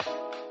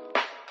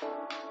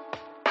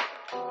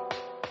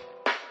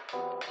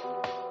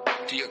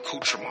the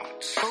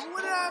accoutrements.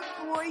 What up,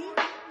 boy?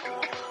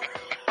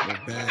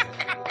 Not bad.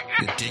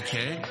 The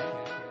dickhead.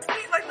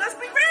 Like, let's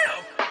be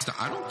real.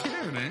 I don't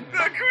care, man.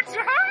 The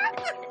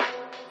accoutrements?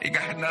 It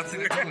got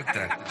nothing to do with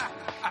that.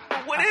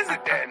 What is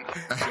it then?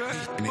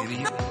 An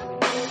idiot.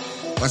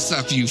 What's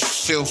up, you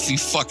filthy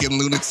fucking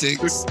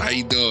lunatics? How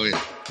you doing?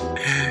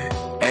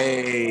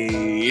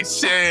 Hey,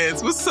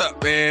 Chance, what's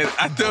up, man?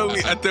 I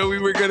thought we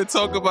were gonna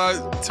talk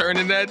about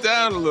turning that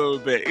down a little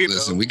bit.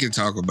 Listen, we can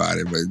talk about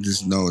it, but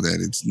just know that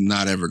it's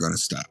not ever gonna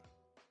stop.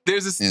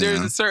 There's a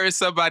certain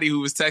somebody who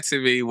was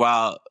texting me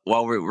while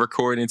we're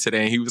recording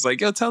today, and he was like,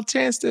 "Yo, tell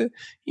Chance to,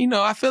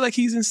 I feel like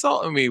he's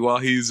insulting me while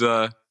he's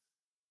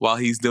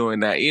doing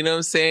that." You know what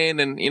I'm saying?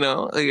 And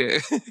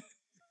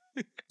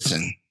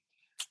Listen,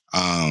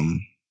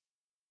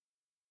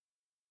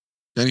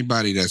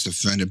 anybody that's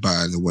offended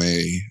by the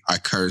way I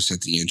curse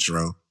at the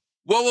intro.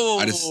 Whoa.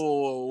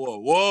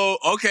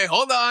 Okay,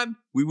 hold on.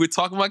 We were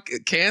talking about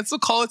cancel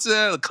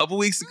culture a couple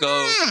weeks ago.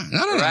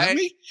 No. Right?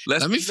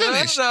 Let me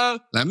finish.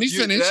 Let me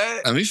finish.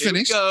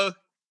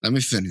 Let me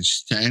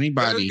finish. To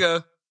anybody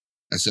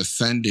that's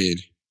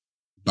offended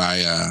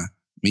by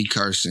me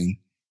cursing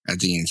at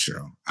the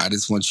intro, I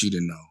just want you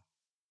to know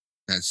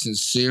that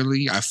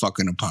sincerely, I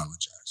fucking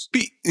apologize.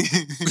 Beep.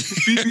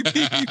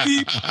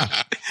 You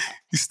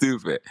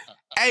stupid.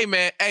 Hey,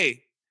 man.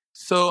 Hey.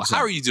 So, What's how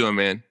up? are you doing,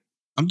 man?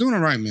 I'm doing all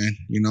right, man.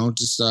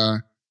 Just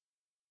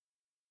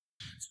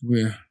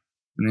we're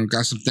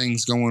got some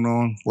things going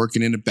on,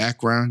 working in the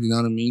background. You know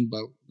what I mean?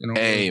 But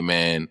Hey,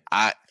 man.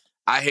 I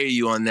hear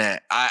you on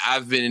that.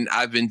 I've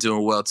been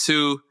doing well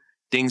too.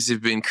 Things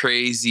have been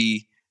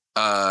crazy.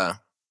 Work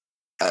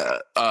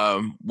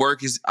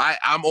is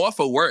I'm off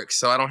of work,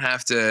 so I don't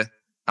have to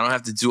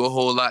do a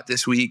whole lot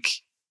this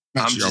week.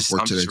 I'm just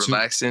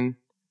relaxing.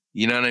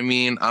 You know what I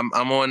mean? I'm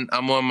on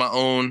my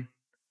own.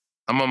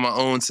 I'm on my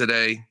own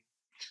today.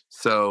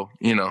 So,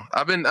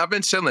 I've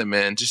been chilling,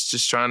 man.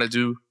 Just trying to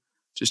do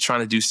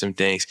some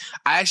things.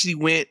 I actually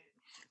went,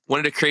 one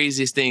of the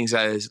craziest things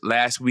is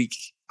last week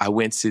I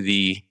went to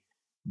the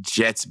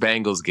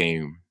Jets-Bengals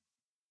game.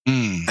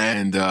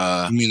 And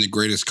you mean the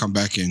greatest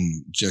comeback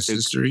in Jets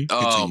history?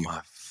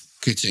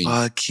 Continue.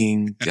 My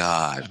fucking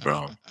God,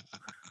 bro.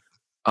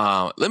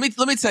 Let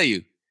me tell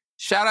you.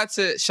 Shout out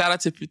to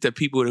the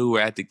people who were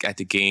at the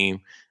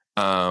game.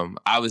 I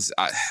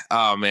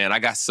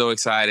got so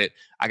excited.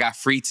 I got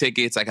free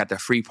tickets. I got the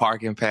free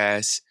parking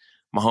pass.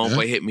 My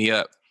homeboy hit me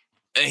up,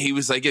 and he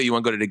was like, "Yo, you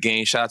want to go to the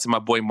game?" Shout out to my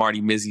boy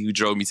Marty Mizzy who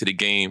drove me to the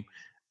game.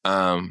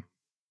 And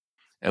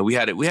we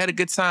had a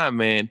good time,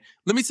 man.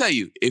 Let me tell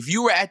you, if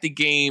you were at the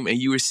game and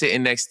you were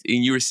sitting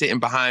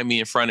behind me,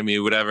 in front of me,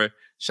 or whatever,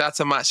 shout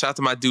out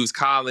to my dudes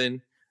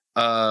Colin,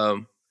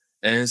 and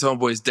his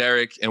homeboys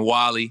Derek and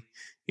Wally.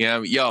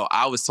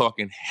 I was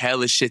talking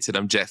hella shit to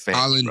them Jet fans.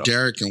 Colin, bro.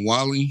 Derek, and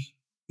Wally.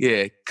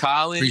 Yeah,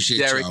 Colin, Appreciate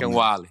Derek, and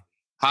Wally.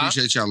 Huh?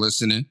 Appreciate y'all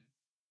listening.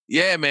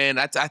 Yeah, man.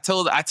 I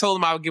told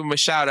him I would give him a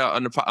shout out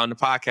on the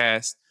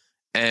podcast,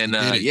 and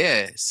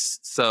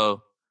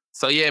So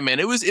yeah, man.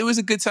 It was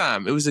a good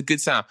time. It was a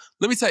good time.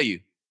 Let me tell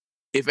you,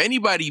 if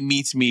anybody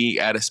meets me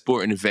at a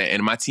sporting event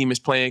and my team is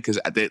playing, because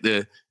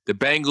the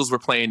Bengals were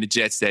playing the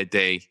Jets that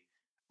day,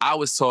 I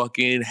was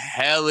talking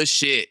hella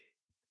shit.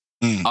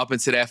 Up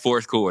into that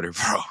fourth quarter,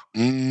 bro.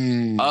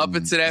 Up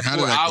into that How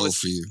fourth. did that go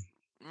for you?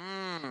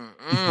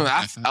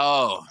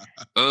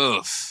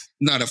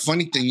 No, the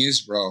funny thing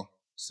is, bro.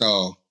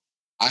 So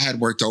I had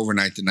worked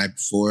overnight the night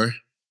before.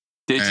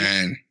 Did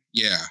you?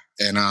 Yeah,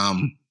 and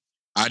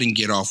I didn't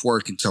get off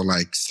work until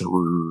like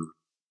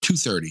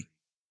 2:30.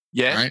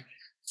 Yeah. Right.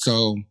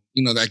 So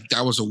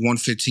that was a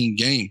 1:15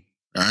 game.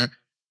 All right.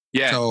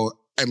 Yeah. So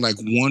at like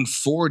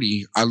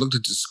 1:40, I looked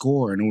at the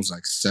score and it was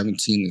like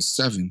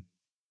 17-7.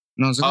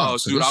 And I was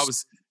like, dude,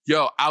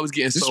 I was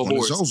getting so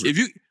hoarse.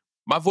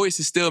 My voice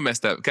is still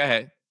messed up. Go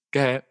ahead.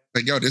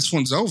 Like, yo, this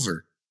one's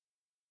over.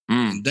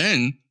 And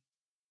then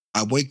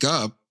I wake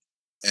up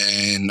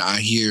and I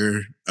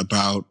hear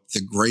about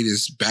the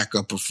greatest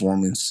backup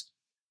performance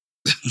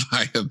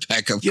by a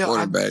backup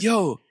quarterback.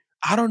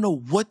 I don't know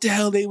what the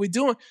hell they were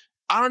doing.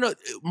 I don't know.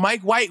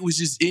 Mike White was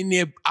just in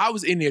there. I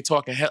was in there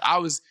talking hell. I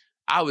was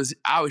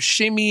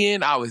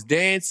shimmying. I was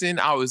dancing.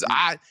 I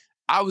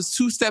was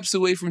 2 steps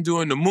away from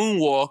doing the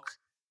moonwalk,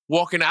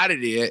 walking out of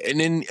there,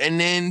 and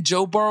then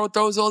Joe Burrow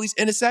throws all these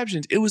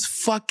interceptions. It was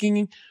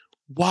fucking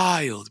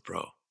wild,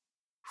 bro.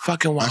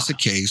 Fucking wild. That's a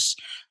case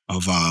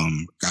of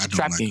God don't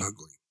trap like game.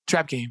 ugly.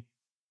 Trap game.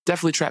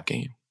 Definitely trap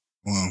game.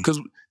 Well,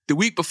 because the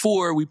week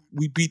before we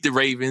beat the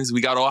Ravens,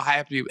 we got all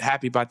happy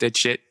about that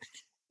shit,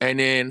 and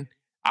then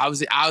I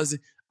was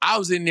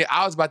in there.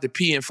 I was about to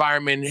pee in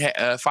Fireman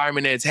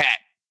Ed's hat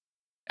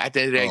at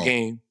the end of that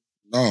game.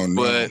 Oh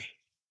no! But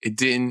it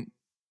didn't.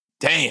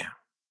 Damn.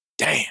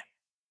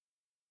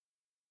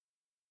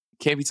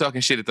 Can't be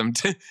talking shit at them.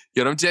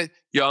 Let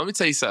me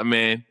tell you something,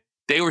 man.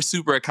 They were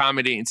super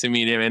accommodating to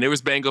me there, man. There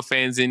was Bengal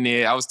fans in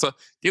there.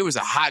 There was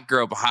a hot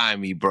girl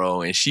behind me,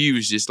 bro, and she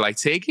was just like,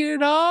 "Taking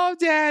it off,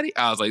 daddy."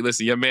 I was like,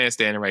 "Listen, your man's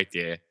standing right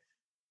there."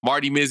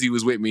 Marty Mizzy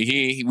was with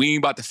me. We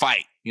ain't about to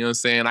fight. You know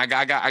what I'm saying?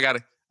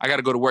 I I got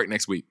to go to work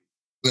next week.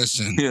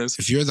 Listen, Yes.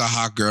 if you're the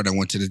hot girl that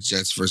went to the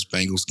Jets versus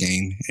Bengals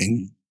game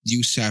and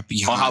you sat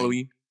behind On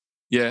Halloween.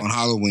 Yeah. on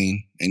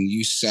Halloween and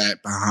you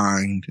sat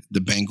behind the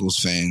Bengals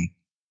fan,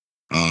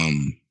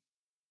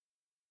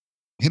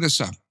 hit us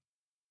up.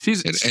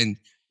 She's And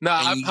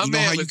her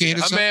man was there.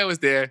 Her man was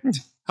there.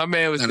 Her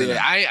man was there.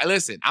 No. I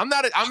listen. I'm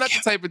not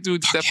the type of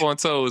dude to step on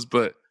toes,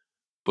 but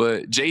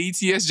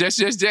JETS Jets.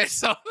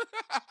 So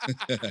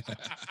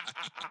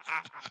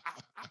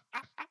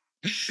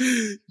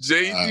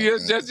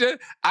JETS Jets.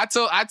 I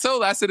told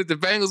her, I said if the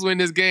Bengals win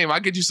this game,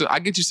 I get you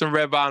some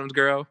red bottoms,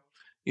 girl.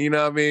 You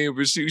know what I mean?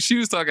 But she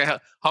was talking. Her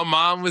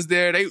mom was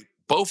there.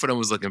 Both of them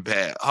was looking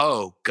bad.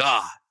 Oh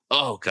God.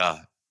 I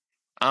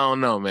don't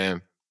know,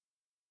 man.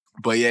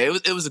 But yeah,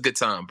 it was a good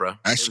time, bro.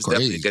 That's it was crazy.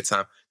 Definitely a good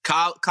time.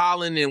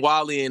 Colin and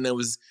Wally and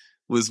we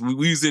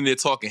was in there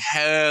talking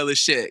hella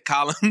shit.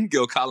 Colin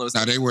was.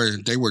 Now they were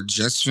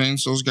Jets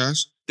fans. Those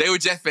guys. They were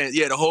Jet fans.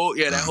 Yeah,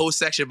 that whole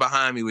section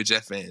behind me were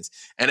Jet fans.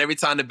 And every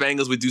time the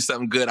Bengals would do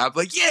something good, I'd be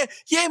like, yeah,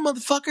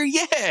 motherfucker,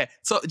 yeah.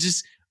 So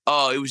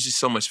it was just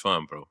so much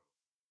fun, bro.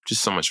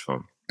 Just so much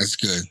fun. That's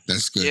good.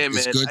 Yeah,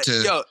 man.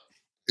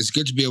 It's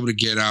good to be able to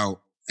get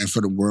out and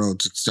for the world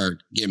to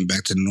start getting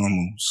back to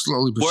normal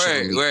slowly but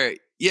surely. Word.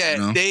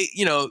 Yeah,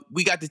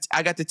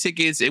 I got the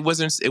tickets. It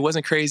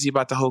wasn't crazy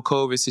about the whole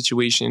COVID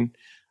situation.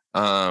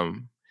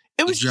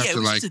 Did you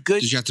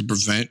have to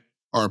present?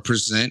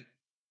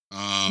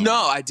 No,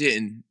 I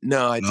didn't.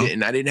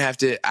 Didn't. I didn't have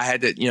to. I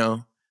had to.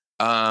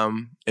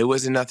 It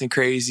wasn't nothing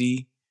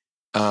crazy.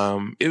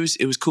 It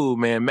was cool,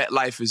 man.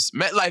 MetLife is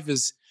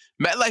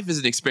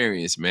an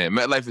experience, man.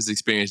 MetLife is an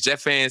experience. Jet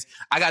fans,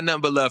 I got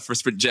nothing but love for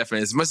Jet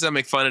fans. As much as I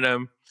make fun of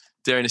them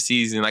during the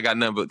season, I got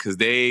nothing but because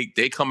they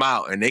come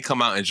out and they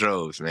come out in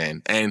droves,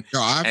 man. And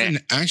I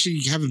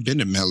actually haven't been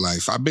to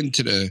MetLife. I've been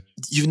to the.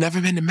 You've never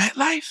been to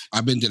MetLife?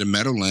 I've been to the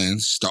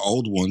Meadowlands, the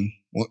old one.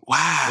 Wow.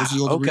 What was the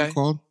old arena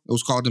called? It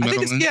was called the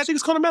Meadowlands. I think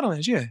it's called the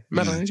Meadowlands. Yeah,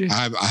 Meadowlands.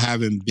 Yeah. I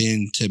haven't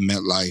been to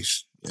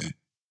MetLife. Yeah.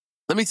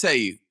 Let me tell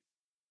you,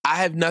 I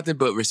have nothing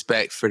but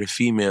respect for the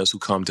females who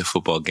come to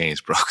football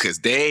games, bro, because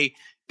they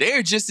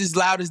are just as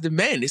loud as the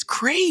men. It's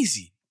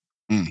crazy.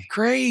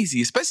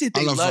 Crazy. Especially if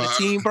they love the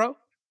team, bro.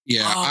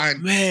 Yeah.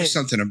 Man. There's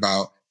something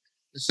about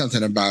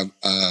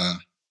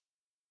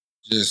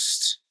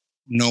just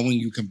knowing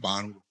you can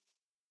bond.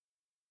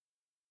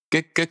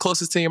 Get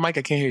closest to your mic.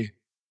 I can't hear you.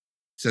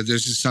 So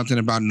there's just something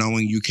about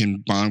knowing you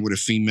can bond with a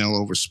female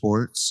over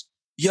sports.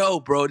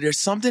 Yo, bro, there's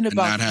something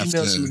about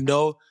females who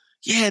know.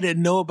 Yeah, they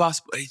know about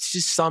sports. It's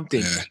just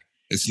something. Yeah,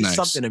 it's nice.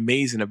 Something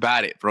amazing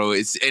about it, bro.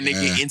 They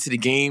get into the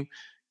game.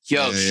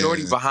 Yo,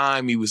 Shorty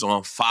behind me was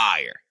on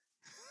fire.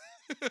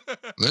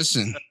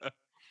 Listen,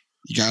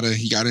 you gotta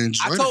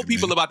enjoy it. I told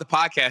people about the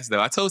podcast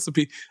though. I told some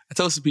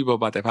people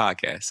about their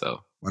podcast.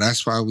 So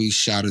that's why we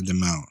shouted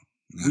them out.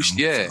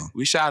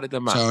 We shouted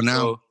them out. So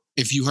now,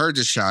 if you heard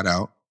the shout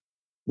out,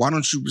 why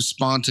don't you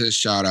respond to the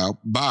shout out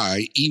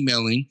by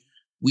emailing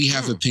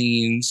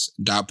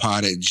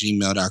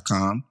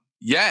wehaveopinions.pod@gmail.com.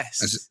 Yes.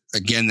 That's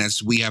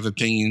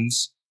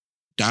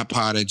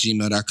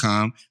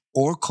wehaveopinions.pod@gmail.com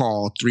or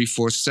call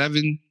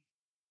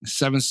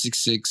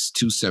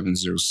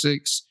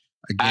 347-766-2706.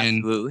 Again,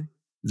 absolutely.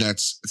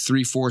 That's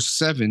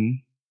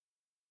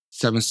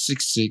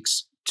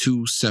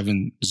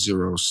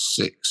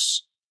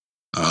 347-766-2706.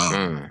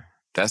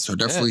 So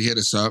definitely hit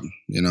us up,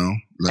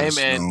 let us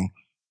know.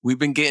 We've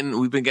been getting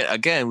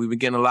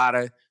a lot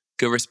of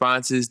good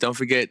responses. Don't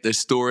forget the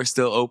store is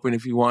still open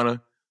if you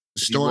wanna.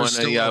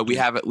 We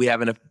have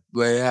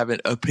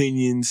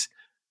opinions,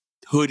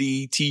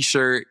 hoodie,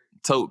 t-shirt,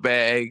 tote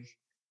bag,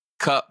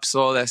 cups,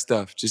 all that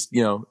stuff. Just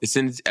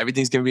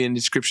everything's gonna be in the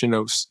description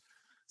notes.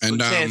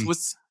 And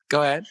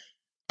go ahead.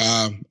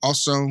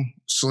 Also,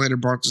 Slater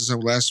brought this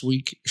up last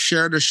week.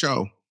 Share the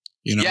show.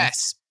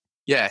 Yes.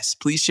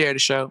 Please share the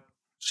show.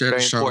 Share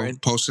the show.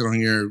 Important. Post it on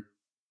your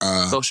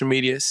social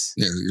medias.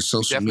 Yeah, your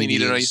social definitely medias. Definitely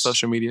need it on your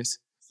social medias.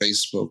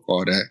 Facebook,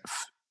 all that.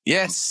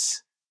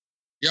 Yes.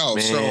 Yo,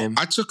 man. So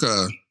I took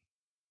a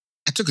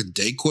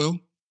Dayquil.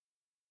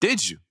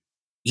 Did you?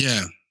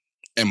 Yeah.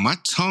 And my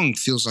tongue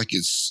feels like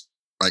it's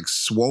like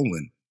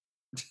swollen.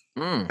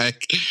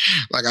 Like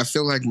I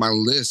feel like my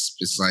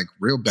lisp is like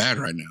real bad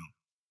right now.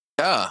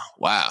 Oh,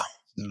 wow.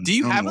 Do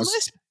you have a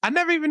lisp? I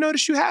never even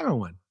noticed you having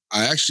one.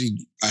 I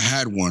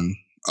had one.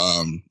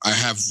 I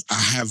have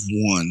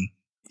one.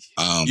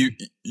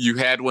 You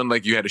had one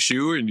like you had a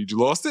shoe and you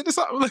lost it or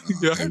something? Like,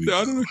 I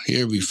don't know.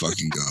 Here we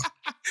fucking go.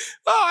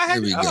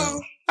 Here we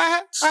go.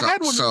 I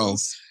had one of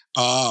those.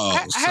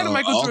 I had a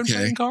Michael Jordan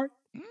playing card.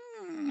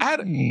 I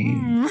had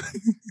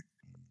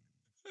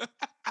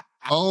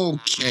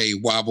Okay,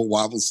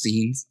 wobble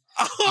scenes.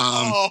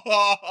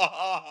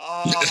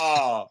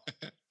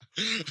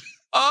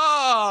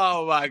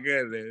 Oh my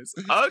goodness.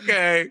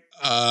 Okay.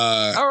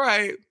 All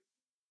right.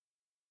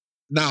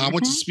 No, I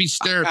went to speech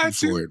therapy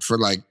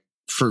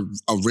for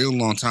a real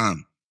long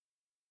time.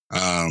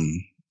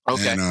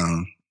 Okay.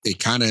 And it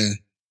kind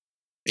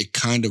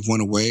of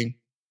went away.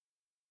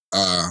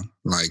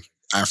 Like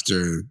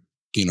after,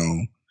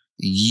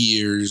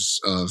 years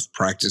of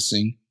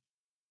practicing.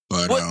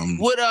 But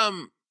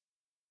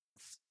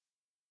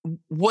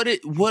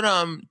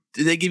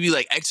did they give you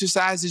like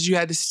exercises you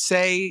had to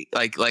say?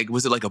 Like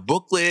was it like a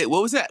booklet?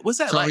 What was that? What's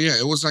that like? Yeah,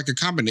 it was like a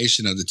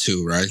combination of the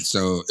two, right?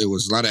 So it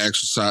was a lot of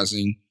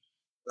exercising,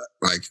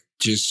 like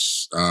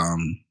just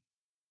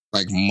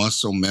like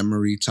muscle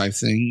memory type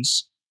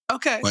things.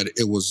 Okay. But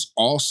it was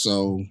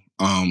also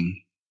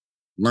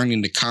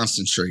learning to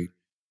concentrate,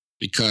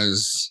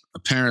 because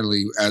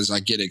apparently as I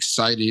get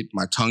excited,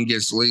 my tongue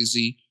gets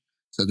lazy.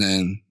 So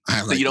then I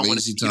have like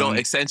lazy tongue. You don't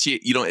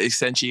accentuate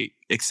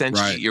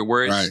your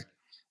words. Right.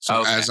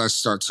 So as I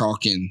start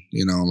talking,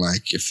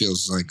 like it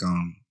feels like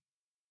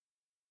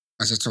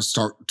as I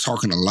start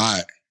talking a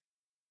lot,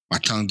 my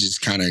tongue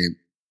just kind of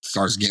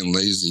starts getting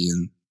lazy,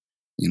 and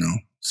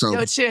so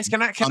yo, Chance,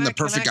 I'm the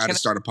perfect guy to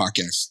start a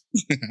podcast.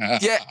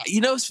 Yeah,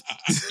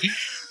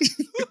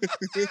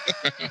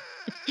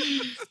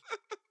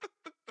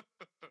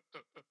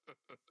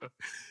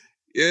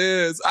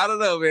 Yes, I don't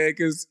know, man,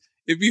 because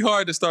it'd be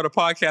hard to start a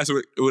podcast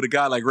with a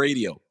guy like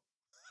Radio.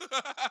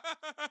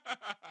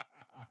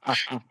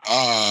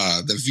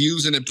 The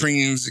views and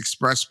opinions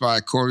expressed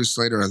by Corey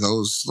Slater are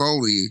those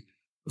solely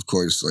of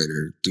Corey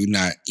Slater. Do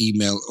not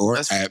email or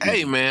at me.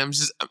 Hey, man,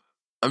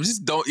 I'm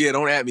just don't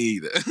at me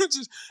either.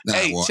 Chance,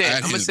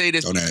 I'm gonna say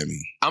this. Don't at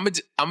me. I'm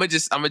gonna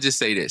just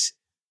say this.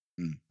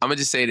 I'm gonna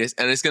just say this,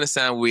 and it's gonna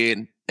sound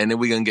weird, and then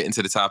we're gonna get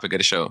into the topic of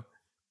the show.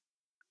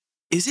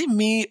 Is it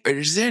me, or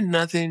is there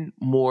nothing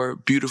more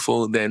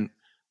beautiful than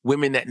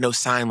women that know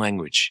sign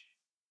language?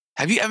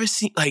 Have you ever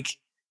seen,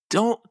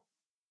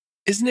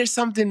 isn't there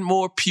something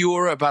more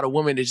pure about a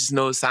woman that just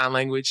knows sign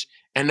language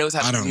and knows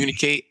how to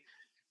communicate?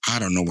 I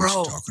don't know what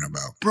you're talking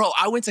about. Bro,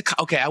 I went to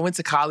college.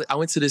 I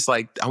went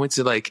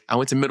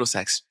to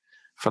Middlesex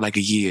for like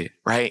a year,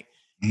 right?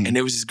 Mm-hmm. And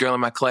there was this girl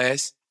in my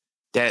class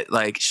that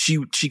like, she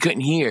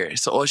couldn't hear.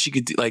 So all she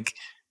could do,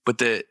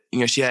 but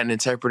she had an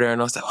interpreter,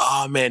 and I was like,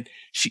 oh man,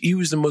 he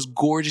was the most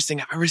gorgeous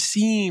thing I've ever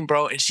seen,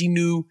 bro. And she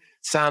knew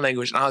sign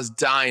language, and I was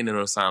dying to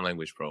know sign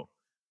language, bro.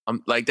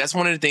 I'm like, that's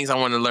one of the things I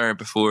want to learn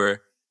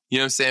before,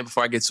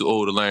 before I get too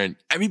old to learn.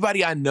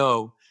 Everybody I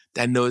know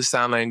that knows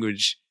sign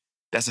language,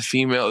 that's a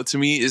female, to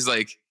me is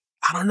like,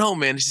 I don't know,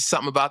 man. There's just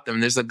something about them.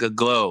 There's like a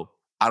glow.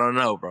 I don't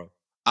know, bro.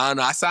 I don't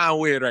know. I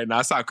sound weird right now.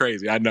 I sound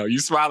crazy. I know. You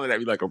smiling at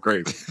me like I'm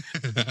crazy.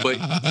 But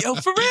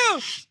for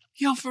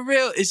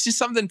real, it's just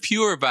something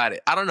pure about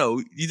it. I don't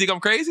know. You think I'm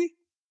crazy?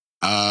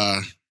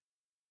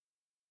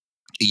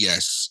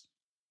 Yes.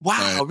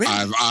 Wow,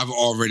 really? I've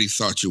already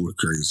thought you were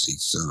crazy.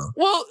 So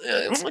well,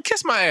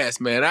 kiss my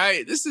ass, man. All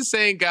right, this is the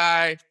same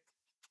guy.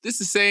 This is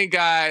the same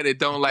guy that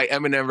don't like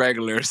M&M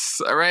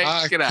regulars. All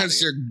right, get out of here.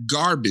 Because you're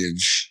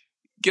garbage.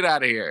 Get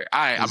out of here. All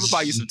right, I'm gonna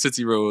buy you some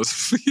Tootsie Rolls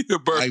for your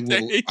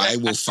birthday. I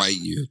will fight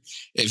you.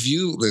 If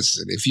you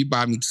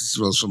buy me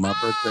Tootsie Rolls for my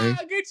birthday,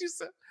 I'll get you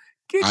some.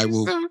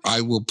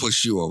 I will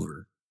push you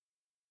over.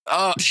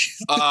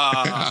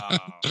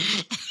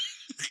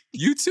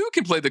 You too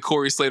can play the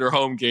Corey Slater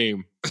home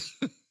game.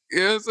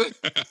 Yes.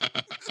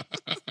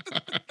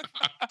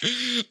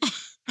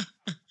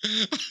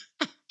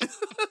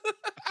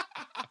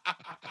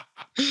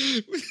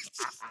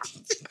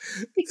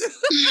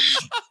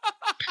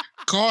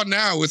 Call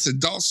now with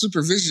adult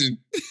supervision.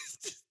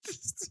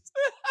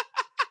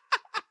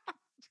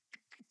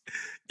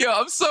 Yo,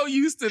 I'm so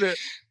used to the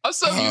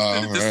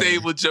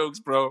disabled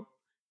jokes, bro.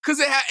 Because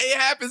it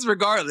happens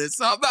regardless.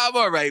 So I'm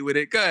all right with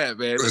it. Go ahead,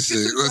 man.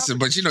 Listen,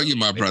 but you're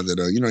my brother,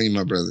 though. You're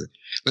my brother.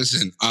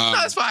 Listen, no,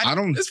 it's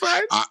fine. It's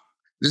fine.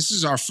 This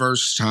is our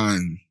first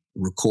time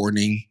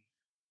recording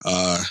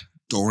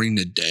during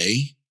the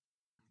day.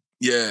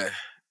 Yeah.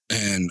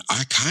 And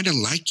I kind of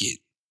like it.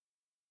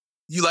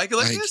 You like it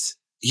like this?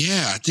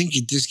 Yeah, I think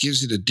it just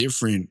gives it a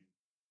different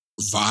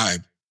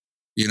vibe.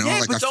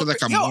 I feel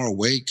like I'm more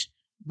awake.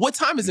 What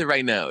time is it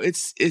right now?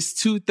 It's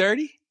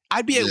 2:30?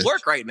 I'd be at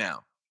work right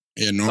now.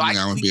 Yeah, normally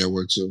I would be at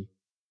work too.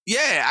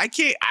 Yeah, I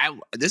can't.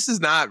 This is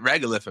not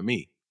regular for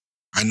me.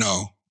 I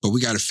know, but we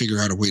got to figure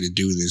out a way to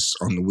do this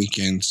on the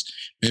weekends.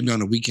 Maybe on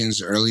the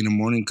weekends, early in the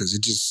morning, because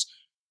it just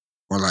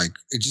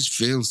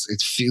feels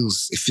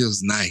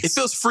nice. It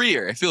feels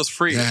freer.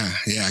 Yeah.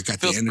 I got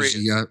the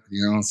energy up.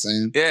 You know what I'm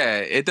saying? Yeah,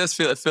 it does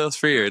feel. It feels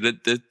freer.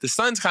 The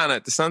sun's kind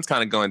of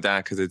going down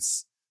because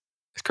it's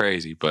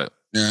crazy, but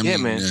man.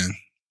 Yeah.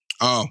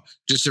 Oh,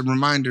 just a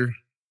reminder.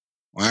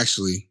 Well,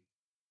 actually,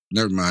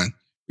 never mind.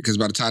 Because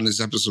by the time this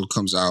episode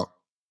comes out,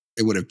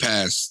 it would have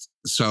passed.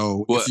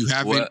 So if you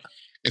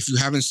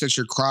haven't set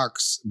your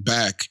clocks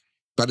back,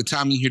 by the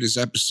time you hear this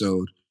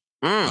episode,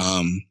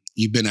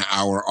 you've been an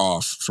hour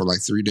off for like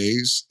 3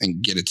 days,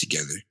 and get it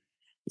together.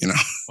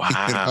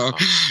 Wow.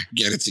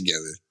 Get it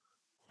together.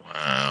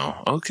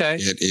 Wow. Okay.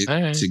 Get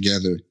it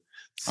together.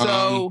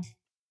 So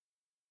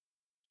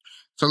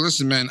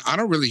listen, man, I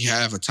don't really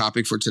have a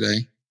topic for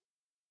today.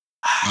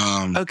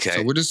 Okay.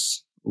 So we're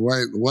just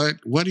what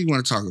do you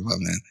want to talk about,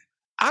 man?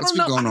 What's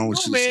been going on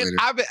with you, man?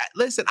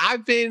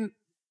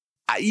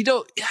 You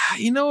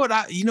know what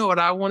I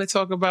want to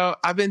talk about?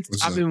 I've been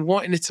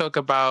wanting to talk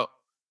about,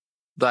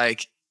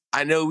 like,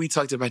 I know we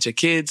talked about your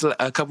kids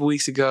a couple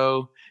weeks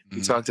ago,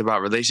 We talked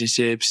about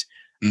relationships.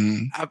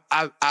 Mm-hmm.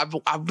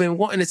 I've been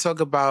wanting to talk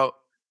about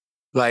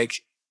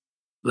like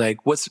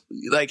what's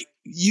like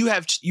you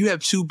have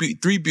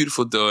three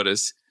beautiful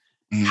daughters.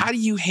 Mm-hmm. How do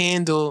you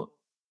handle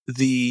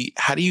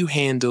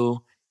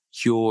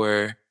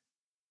your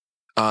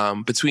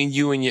between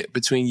you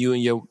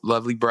and your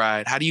lovely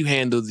bride? How do you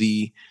handle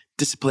the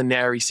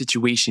disciplinary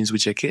situations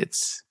with your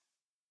kids?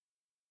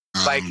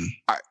 Like,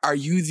 are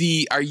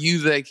you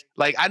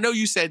like I know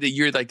you said that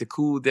you're like the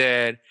cool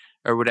dad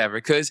or whatever.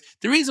 Because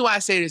the reason why I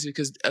say this is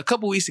because a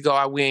couple weeks ago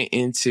I went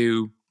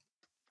into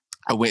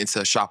a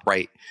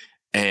ShopRite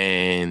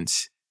and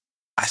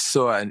I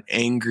saw an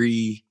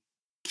angry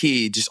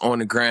kid just on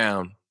the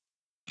ground,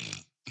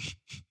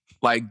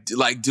 like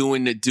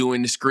doing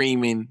the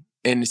screaming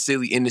and the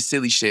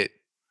silly shit.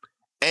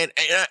 And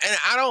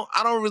I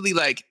don't really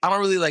like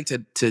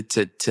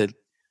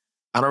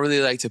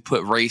to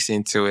put race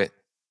into it.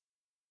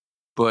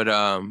 But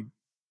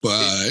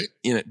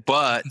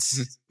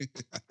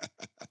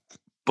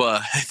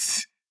what?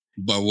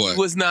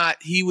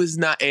 He was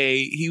not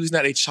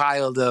a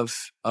child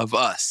of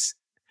us.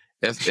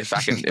 If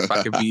I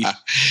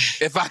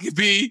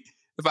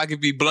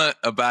could be blunt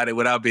about it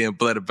without being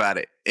blunt about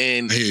it.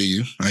 And I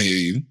hear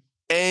you.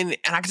 And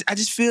I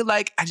just feel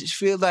like,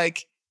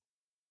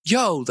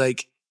 yo,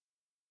 like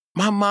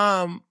my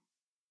mom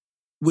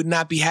would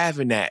not be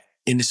having that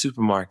in the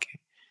supermarket.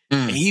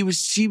 And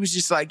she was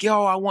just like,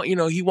 yo, I want,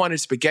 he wanted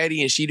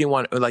spaghetti and she didn't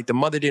want, like the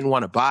mother didn't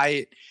want to buy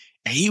it.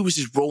 And he was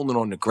just rolling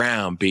on the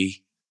ground,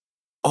 B.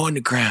 On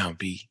the ground,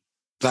 B.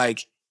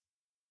 Like,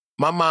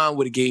 my mom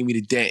would have gave me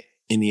the dent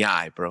in the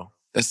eye, bro.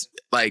 That's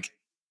like,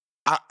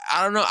 I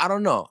don't know. I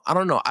don't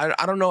know.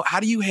 How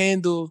do you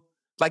handle,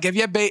 like, have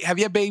your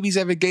babies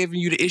ever given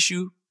you the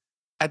issue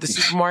at the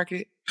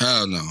supermarket?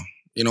 Hell no.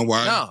 You know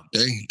why? No.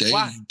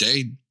 Why?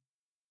 They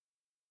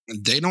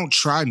don't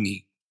try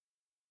me.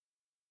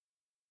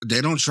 They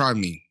don't try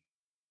me.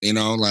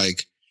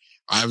 Like,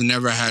 I've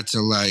never had to,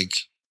 like,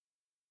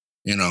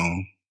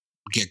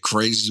 get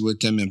crazy with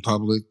them in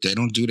public. They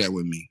don't do that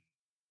with me.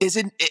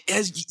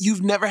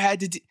 You've never had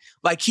to,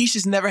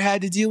 Keisha's never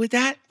had to deal with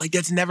that? Like,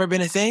 that's never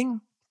been a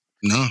thing?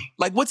 No.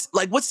 What's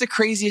the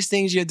craziest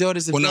things your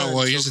daughters have done?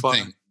 Well, here's the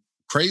thing.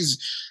 Crazy.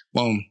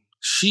 Well,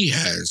 she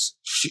has.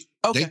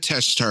 They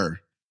test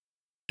her.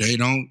 They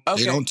don't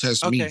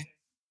test me.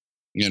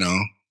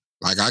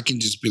 Like, I can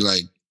just be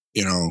like,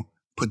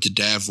 put the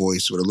dad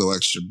voice with a little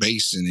extra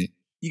bass in it.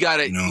 You got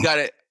it.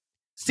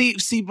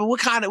 See, but what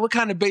kind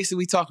of bass are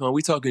we talking? Are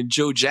we talking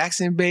Joe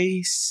Jackson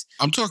bass?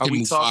 I'm talking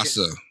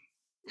Mufasa.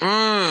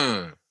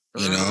 I'm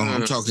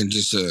talking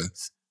just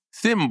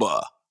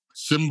Simba.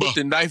 Put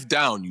the knife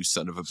down, you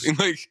son of a bitch.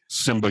 Like,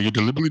 Simba, you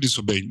deliberately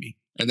disobeyed me.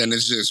 And then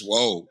it's just,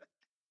 whoa.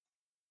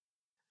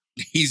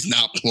 He's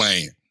not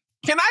playing.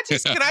 Can I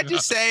just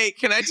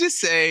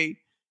say,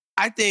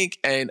 I think,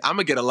 and I'm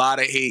gonna get a lot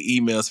of hate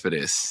emails for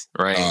this,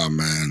 right? Oh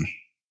man.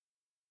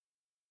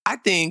 I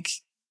think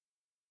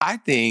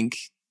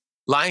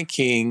Lion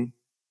King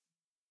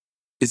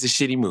is a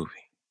shitty movie.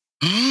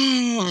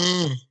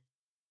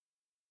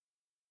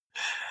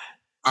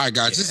 All right,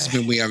 guys, this has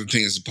been We Have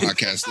Opinions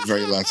podcast, the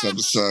very last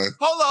episode.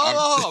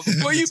 Hold on.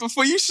 Before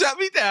you shut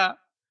me down.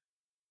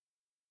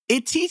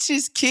 It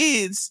teaches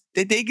kids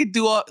that they could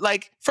do all,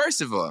 like,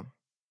 first of all,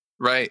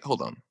 right?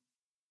 Hold on.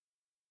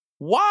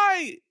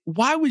 Why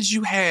would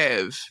you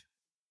have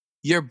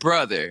your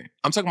brother,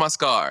 I'm talking about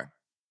Scar,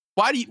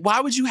 why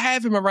would you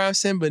have him around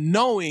Simba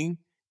knowing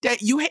that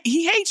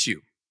he hates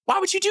you? Why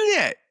would you do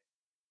that?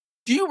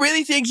 Do you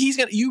really think he's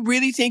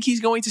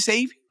going to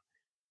save you?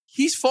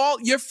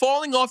 You're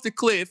falling off the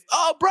cliff.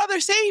 Oh, brother,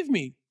 save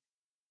me.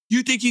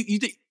 You think he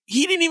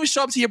didn't even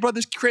show up to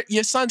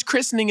your son's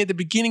christening at the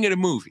beginning of the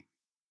movie?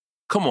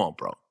 Come on,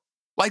 bro.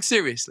 Like,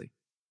 seriously.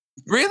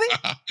 Really?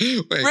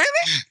 Wait, really?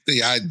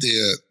 The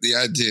idea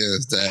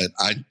is that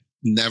I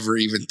never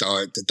even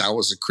thought that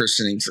was a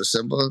christening for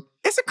Simba.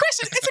 It's a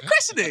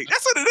christening.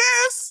 That's what it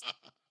is.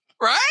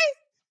 Right?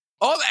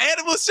 All the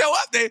animals show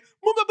up. They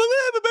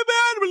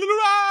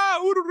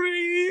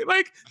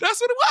like, that's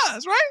what it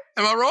was, right?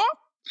 Am I wrong?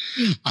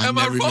 I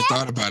never even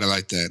thought about it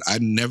like that. I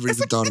never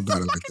even thought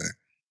about it like that.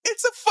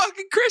 It's a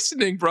fucking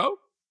christening, bro.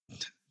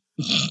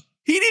 He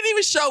didn't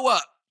even show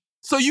up.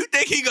 So you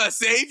think he gonna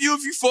save you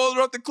if you fall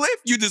off the cliff?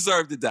 You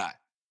deserve to die.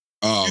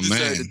 Oh, you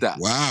deserve to die.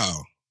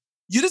 Wow.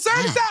 You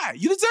deserve to die.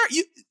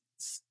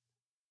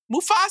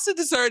 Mufasa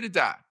deserved to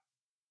die.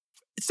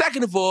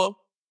 Second of all,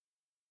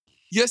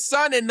 your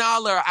son and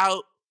Nala are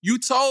out. You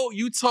told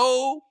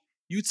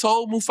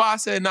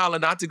Mufasa and Nala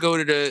not to go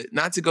to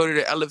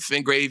the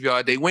elephant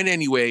graveyard. They went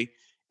anyway,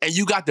 and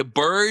you got the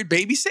bird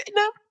babysitting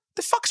them?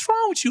 The fuck's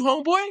wrong with you,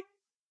 homeboy?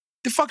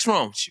 The fuck's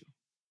wrong with you?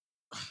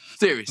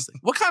 Seriously.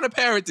 What kind of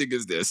parenting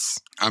is this?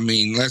 I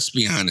mean, let's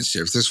be honest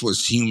here. If this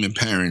was human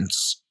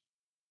parents,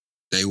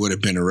 they would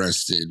have been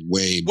arrested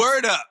way before.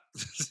 Word up.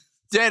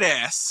 Dead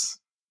ass.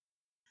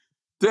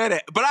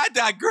 But I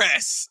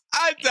digress.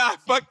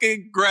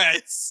 Fucking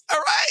gress. All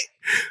right?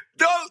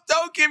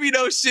 Don't give me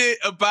no shit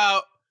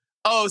about,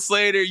 oh,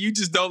 Slater, you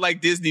just don't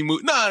like Disney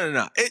movies.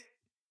 No.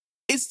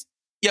 It's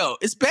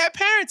it's bad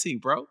parenting,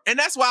 bro. And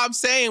that's why I'm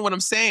saying what I'm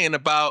saying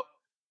about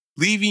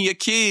leaving your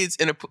kids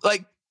in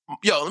let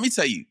me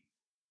tell you,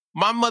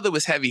 my mother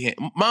was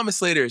heavy-handed. Mama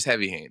Slater is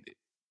heavy-handed.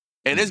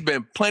 And there's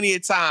been plenty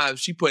of times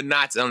she put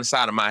knots on the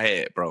side of my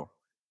head, bro.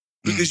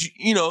 Because,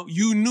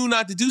 you knew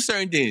not to do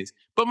certain things.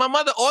 But my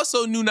mother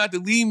also knew not to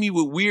leave me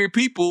with weird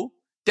people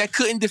that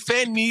couldn't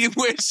defend me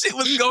when shit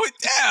was going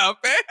down,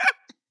 man.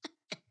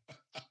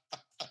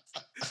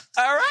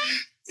 All right?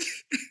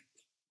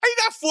 You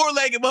got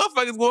four-legged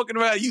motherfuckers walking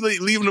around, you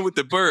leaving them with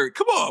the bird.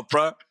 Come on,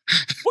 bro.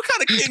 What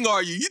kind of king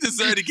are you? You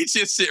deserve to get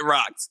your shit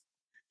rocked.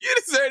 You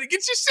deserve to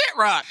get your shit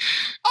rocked.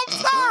 I'm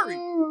sorry.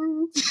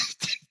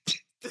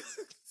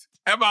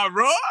 Am I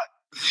wrong?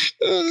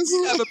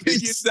 Have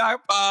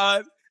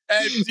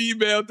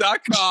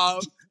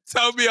opinions.pod@gmail.com.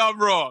 Tell me I'm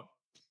wrong.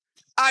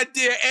 I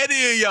dare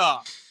any of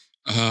y'all.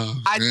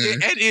 I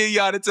dare any of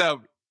y'all to tell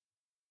me.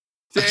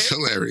 That's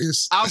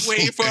hilarious. I'm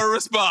waiting for a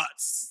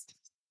response.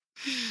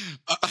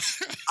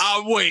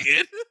 I'm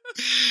waiting.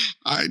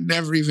 I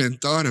never even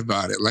thought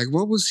about it. Like,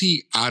 what was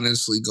he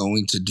honestly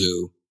going to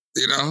do?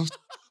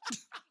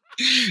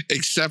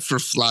 Except for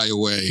fly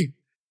away.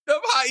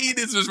 Them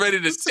hyenas was ready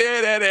to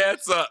tear that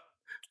ass up.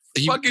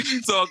 What are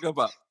you talking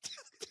about?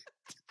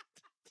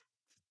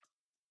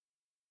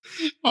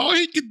 All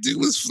he could do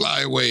was fly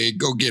away and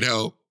go get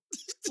help.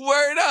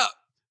 Word up.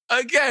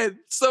 Again.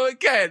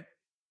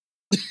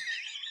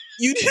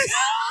 You did.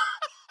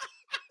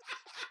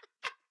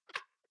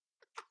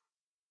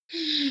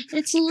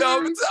 That's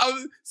hilarious.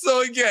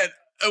 So again,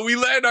 we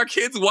letting our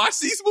kids watch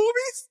these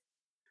movies?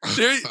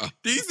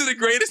 These are the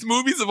greatest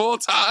movies of all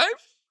time?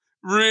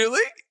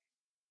 Really?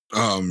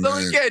 Oh, man. So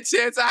again,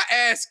 Chance, I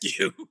ask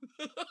you.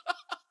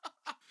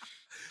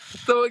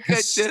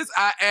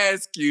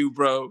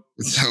 Bro.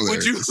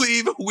 Would you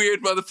leave a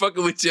weird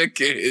motherfucker with your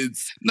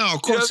kids? No,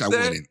 of course I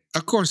wouldn't.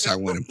 Of course I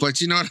wouldn't.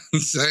 But you know what I'm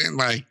saying?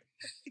 Like,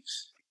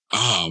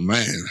 oh,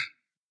 man.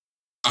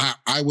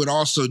 I would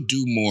also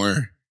do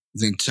more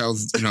than tell,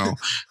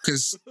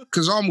 because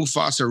all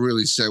Mufasa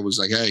really said was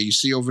like, hey, you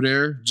see over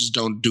there? Just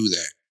don't do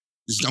that.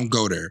 Just don't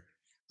go there.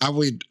 I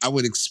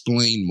would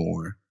explain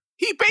more.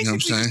 He basically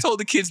just told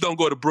the kids don't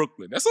go to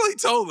Brooklyn. That's all he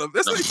told them.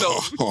 That's what he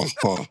told them.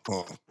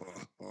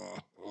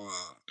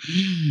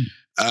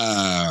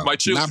 My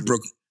children,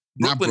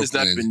 Brooklyn has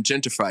not been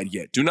gentrified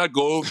yet. Do not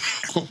go.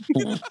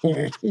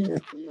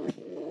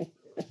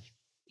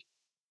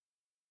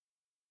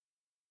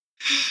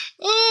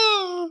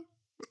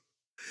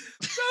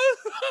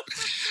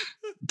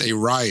 They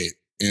riot,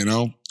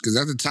 because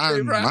at the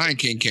time Lion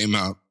King came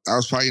out, I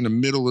was probably in the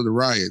middle of the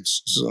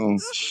riots. So,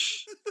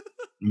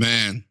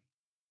 man,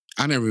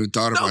 I never even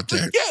thought about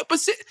that. Yeah,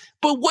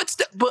 but what's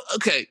the? But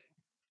okay,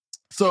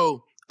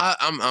 so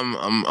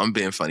I'm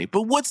being funny.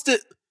 But what's the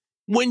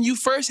when you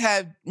first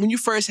had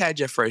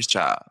your first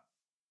child,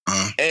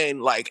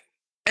 and I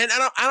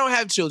don't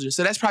have children,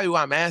 so that's probably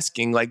why I'm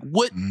asking. Like,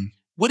 what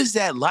is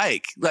that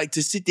like? Like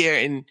to sit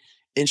there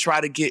and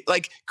try to get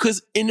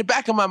because in the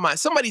back of my mind,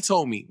 somebody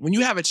told me when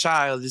you have a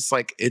child, it's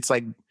like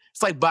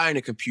buying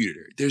a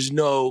computer. There's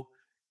no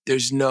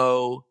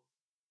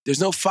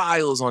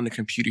files on the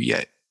computer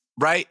yet,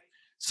 right?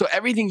 So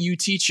everything you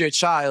teach your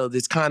child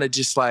is kind of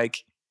just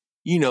like,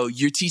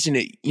 you're teaching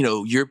it,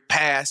 your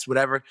past,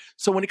 whatever.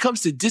 So when it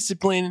comes to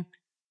discipline,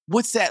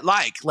 what's that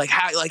like?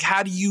 How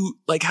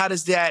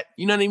does that,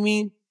 you know what I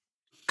mean?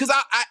 Because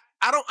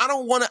I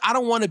don't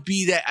want to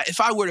be that. If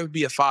I were to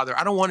be a father,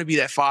 I don't want to be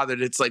that father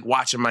that's like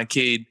watching my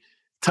kid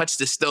touch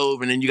the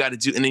stove and then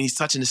and then he's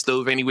touching the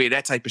stove anyway,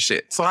 that type of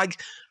shit. So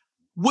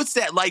what's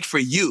that like for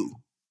you?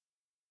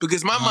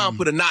 Because my mom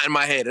put a knot in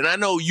my head, and I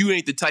know you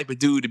ain't the type of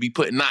dude to be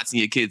putting knots in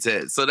your kid's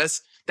head. So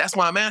that's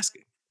why I'm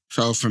asking.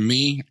 So for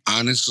me,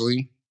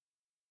 honestly,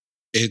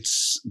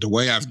 it's the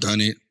way I've done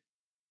it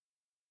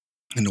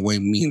and the way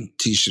me and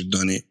Tisha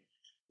done it.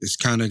 It's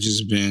kind of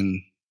just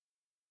been,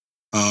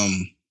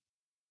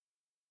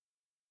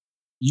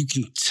 you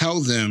can tell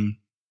them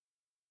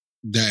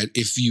that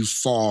if you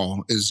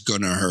fall, it's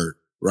going to hurt,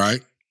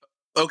 right?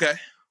 Okay.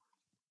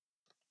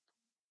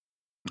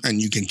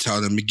 And you can tell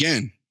them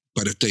again.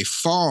 But if they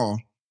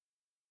fall,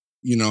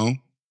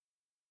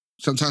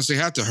 sometimes they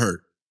have to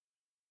hurt.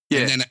 Yeah.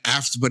 And then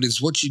but it's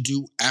what you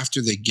do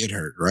after they get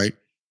hurt, right?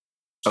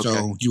 Okay.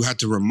 So you have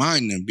to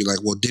remind them, be like,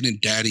 well,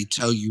 didn't daddy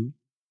tell you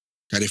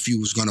that if you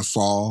was going to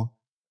fall,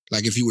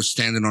 like if you were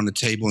standing on the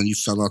table and you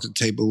fell off the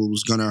table, it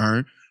was going to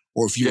hurt?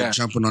 Or if you were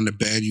jumping on the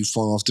bed, you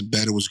fall off the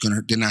bed, it was going to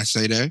hurt. Didn't I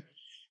say that?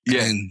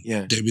 And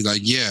they'd be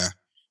like, yeah.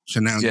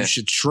 So now you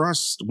should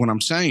trust what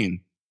I'm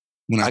saying.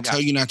 When I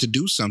tell you not to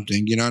do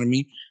something, you know what I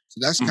mean? So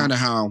that's kind of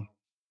how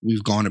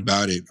we've gone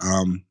about it.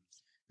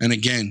 And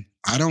again,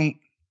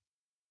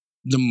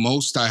 the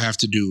most I have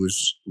to do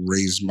is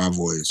raise my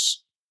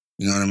voice.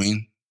 You know what I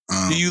mean?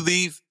 Do you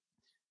leave?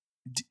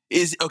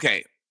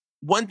 Okay.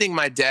 One thing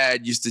my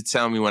dad used to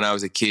tell me when I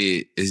was a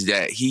kid is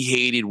that he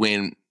hated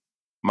when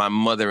my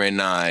mother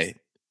and I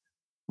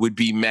would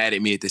be mad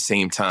at me at the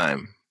same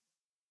time.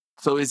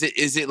 So is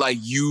it like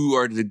you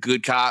are the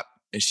good cop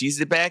and she's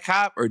the bad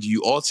cop, or do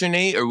you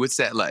alternate, or what's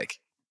that like?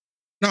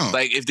 No.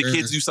 Like if the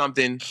kids do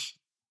something,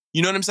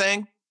 you know what I'm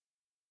saying?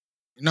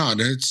 No,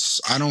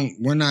 there's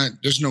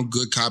no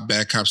good cop,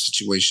 bad cop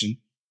situation.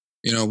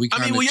 You know,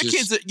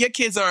 your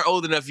kids aren't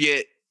old enough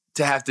yet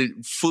to have to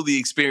fully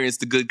experience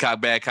the good cop,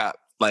 bad cop.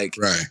 Like,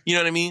 right. You know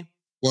what I mean?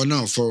 Well,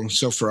 no, for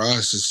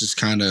us, it's just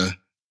kind of,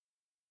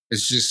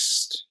 it's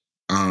just,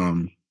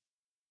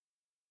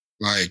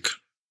 like,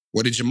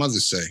 what did your mother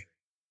say?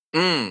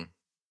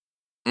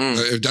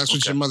 If that's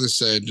what your mother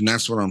said, then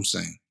that's what I'm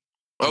saying.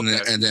 Okay.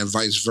 And then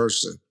vice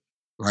versa.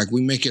 Like,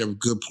 we make it a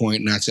good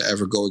point not to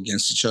ever go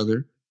against each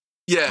other.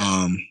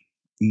 Yeah.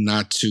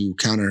 Not to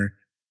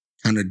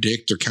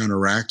contradict or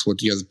counteract what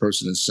the other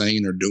person is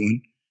saying or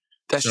doing.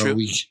 That's true.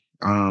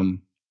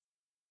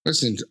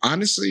 Listen,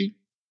 honestly,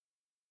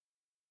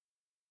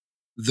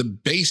 the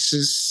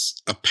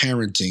basis of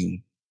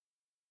parenting,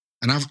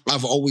 and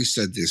I've always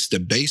said this, the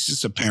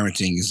basis of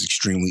parenting is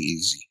extremely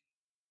easy,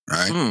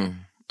 right?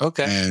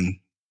 Okay. And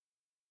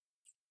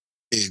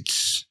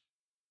it's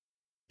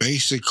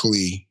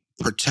basically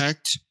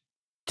protect,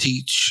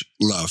 teach,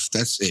 love.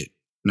 That's it,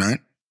 right?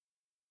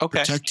 Okay.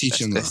 Protect,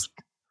 teach, and love.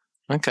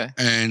 Okay.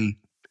 And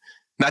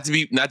not to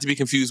be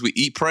confused with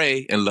eat,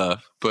 pray, and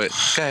love, but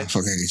okay.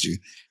 Fuck, I hate you.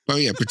 But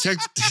yeah,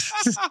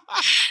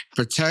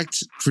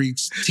 protect,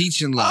 preach,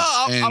 teach, and love.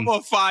 I'm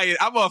on fire.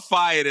 I'm on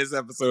fire this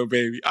episode,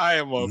 baby. I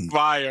am on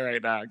fire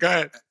right now. Go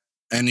ahead.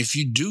 And if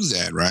you do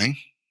that, right?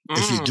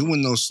 If you're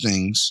doing those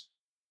things,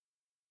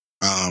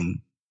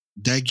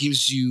 that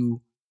gives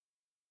you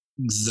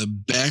the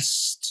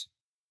best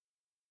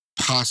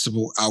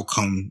possible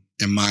outcome,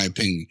 in my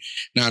opinion.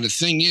 Now, the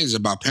thing is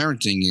about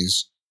parenting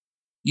is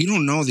you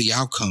don't know the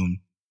outcome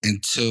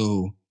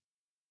until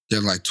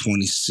they're like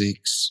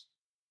 26,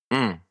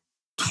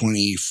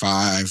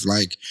 25.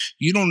 Like,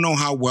 you don't know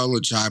how well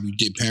a job you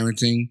did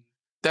parenting.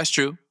 That's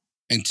true.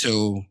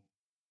 Until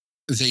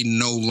they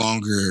no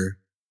longer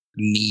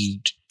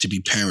need to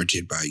be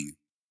parented by you.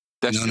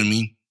 That's you know true. What I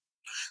mean?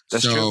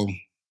 That's true.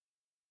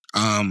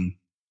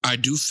 I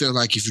do feel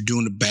like if you're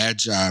doing a bad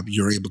job,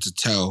 you're able to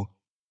tell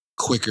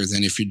quicker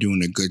than if you're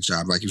doing a good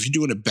job. Like if you're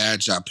doing a bad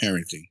job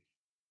parenting,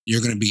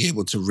 you're going to be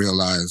able to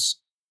realize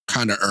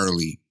kind of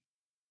early,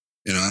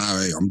 you know,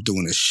 I'm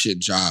doing a shit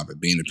job at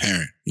being a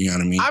parent. You know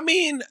what I mean?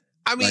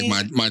 I mean,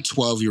 like my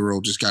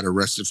 12-year-old just got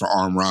arrested for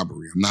armed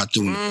robbery. I'm not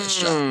doing the best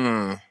job.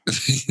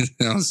 You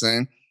know what I'm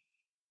saying?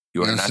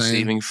 You are not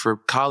saving for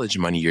college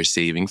money. You're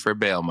saving for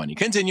bail money.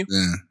 Continue.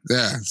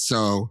 Yeah.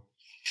 So,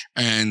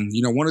 and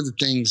you know, one of the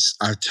things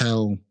I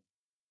tell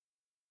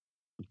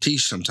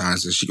Tish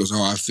sometimes is she goes,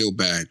 "Oh, I feel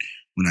bad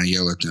when I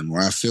yell at them, or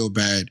I feel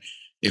bad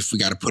if we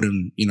got to put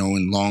them, you know,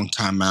 in long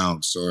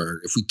timeouts,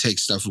 or if we take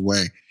stuff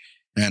away."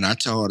 And I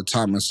tell her all the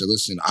time, I said,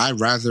 "Listen, I'd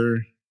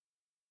rather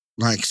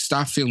like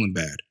stop feeling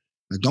bad.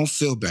 Like, don't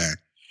feel bad,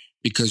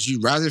 because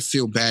you'd rather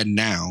feel bad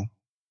now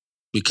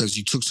because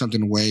you took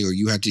something away or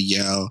you had to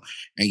yell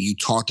and you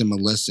taught them a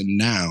lesson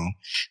now,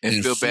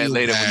 and feel bad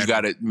later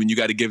when you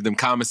got to give them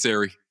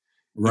commissary,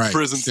 right?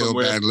 Prison feel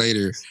somewhere. Bad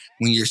later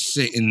when you're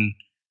sitting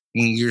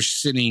in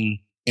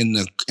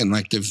the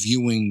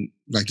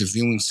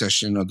viewing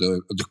session of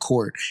the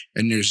court,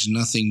 and there's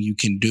nothing you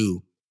can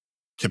do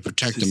to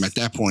protect them at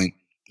that point.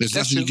 There's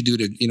nothing you can do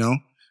to, you know."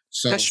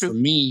 So for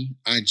me,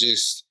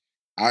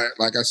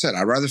 like I said,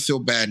 I'd rather feel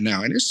bad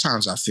now. And there's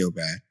times I feel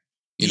bad,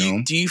 you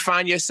know? Do you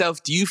find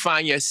yourself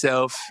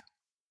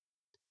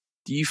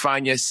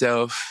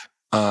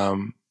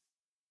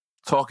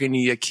talking to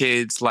your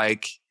kids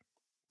like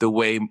the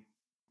way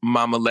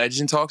Mama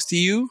Legend talks to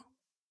you?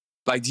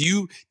 Like,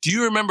 do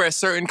you remember a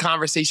certain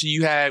conversation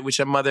you had with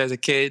your mother as a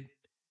kid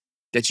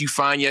that you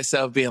find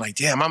yourself being like,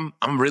 "Damn,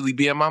 I'm really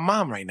being my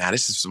mom right now.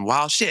 This is some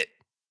wild shit."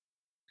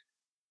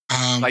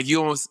 Like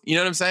you know what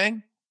I'm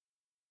saying?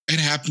 It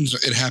happens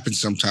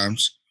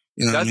sometimes.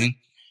 You know what I mean?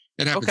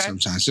 It happens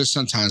sometimes. There's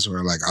sometimes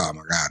where like, oh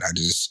my God,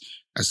 that's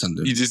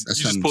something. You just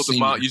pulled the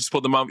mom. You just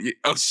pulled the mom.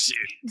 Oh shit.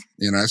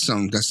 You know, that's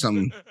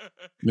something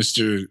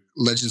Mr.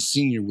 Legend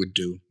Senior would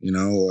do, you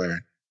know,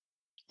 or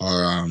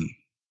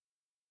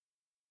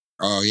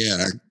oh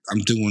yeah,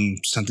 I'm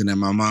doing something that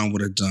my mom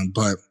would have done.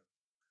 But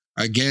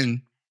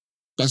again,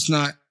 that's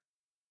not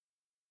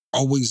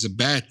always a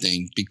bad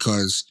thing,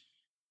 because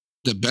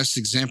the best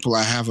example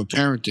I have of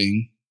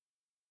parenting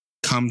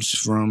comes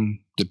from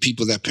the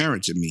people that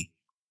parented me.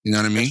 You know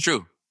what I mean?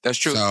 That's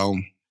true. So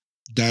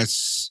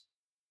that's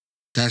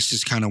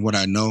just kind of what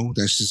I know.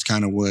 That's just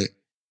kind of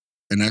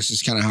that's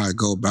just kind of how I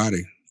go about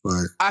it.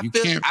 But I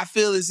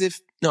feel as if,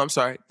 no, I'm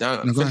sorry.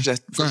 No, go ahead.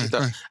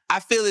 I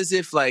feel as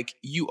if like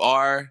you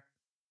are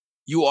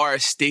a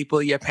staple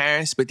of your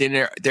parents, but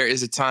then there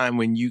is a time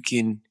when you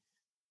can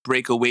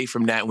break away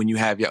from that when you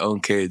have your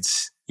own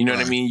kids. You know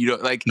what I mean? You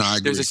don't like. No, I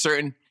agree.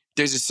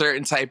 There's a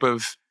certain type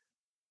of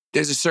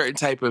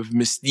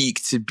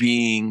mystique to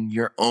being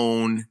your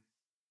own.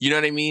 You know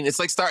what I mean? It's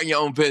like starting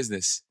your own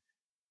business.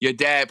 Your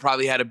dad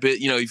probably had a bit.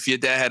 You know, if your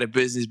dad had a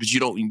business, but you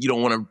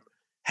don't want to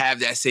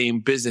have that same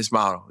business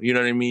model. You know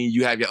what I mean?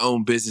 You have your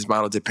own business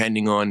model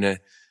depending on your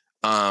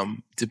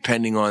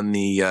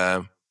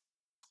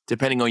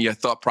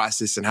thought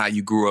process and how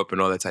you grew up and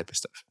all that type of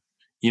stuff.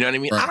 You know what I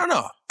mean? Right. I don't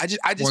know. I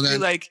just feel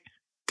like,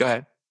 go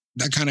ahead.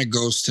 That kind of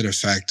goes to the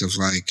fact of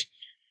like,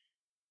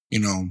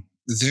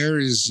 there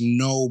is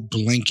no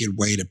blanket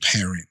way to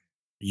parent.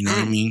 You know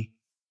what I mean?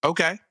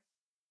 Okay.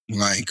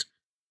 Like,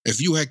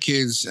 if you had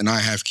kids and I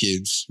have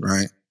kids,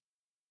 right?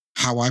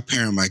 How I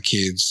parent my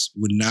kids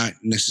would not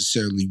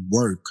necessarily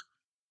work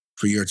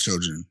for your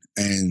children.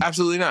 And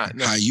absolutely not.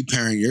 No. How you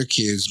parent your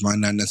kids might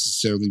not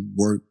necessarily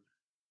work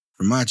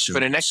for my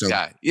children. For the next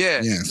guy.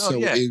 Yeah. Yeah.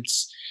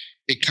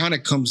 It kind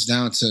of comes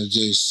down to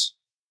just,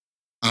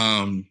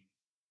 and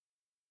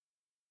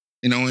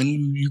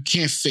you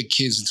can't fit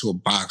kids into a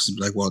box and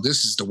be like, well,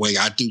 this is the way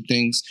I do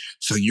things,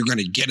 so you're going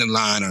to get in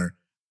line, or,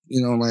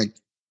 no,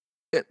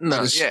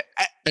 yeah.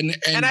 And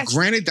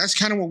granted, that's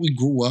kind of what we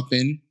grew up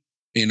in,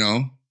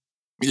 Yeah.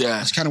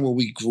 That's kind of what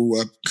we grew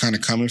up kind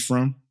of coming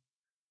from.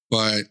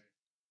 But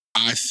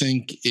I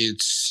think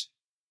it's,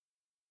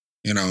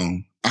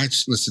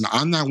 listen,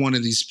 I'm not one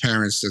of these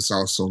parents that's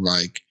also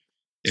like,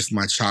 if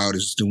my child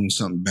is doing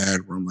something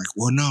bad, where I'm like,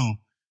 well, no,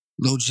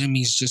 little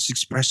Jimmy's just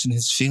expressing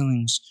his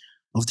feelings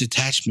of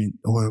detachment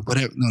or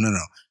whatever. No.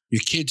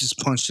 Your kid just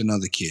punched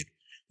another kid.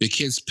 Your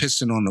kid's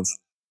pissing on the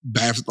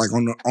bath, like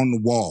on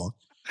the wall.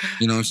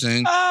 You know what I'm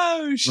saying?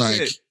 Oh, shit.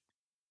 Like,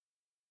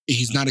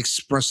 he's not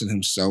expressing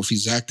himself.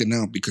 He's acting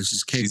out because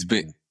he's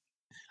capable.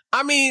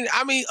 I mean,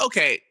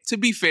 okay, to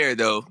be fair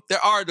though, there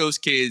are those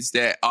kids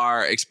that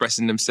are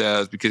expressing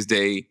themselves because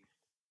they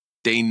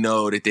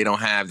know that they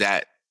don't have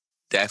that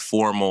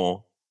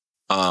formal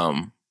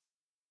parenting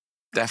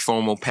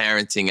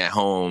at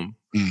home.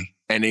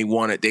 And they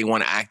want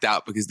to act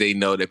out because they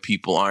know that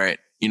people aren't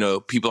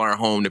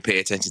home to pay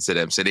attention to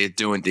them. So they're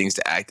doing things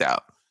to act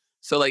out.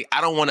 So like,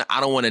 I don't want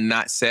to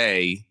not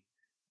say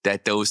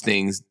that those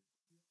things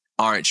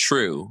aren't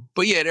true.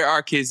 But yeah, there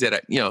are kids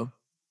that do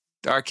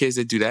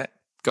that.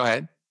 Go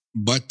ahead.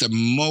 But so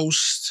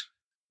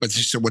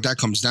what that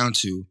comes down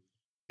to,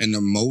 and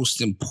the most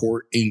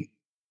important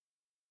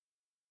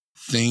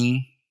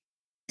thing,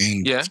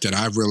 that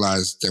I've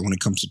realized that when it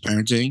comes to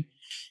parenting,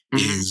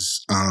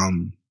 is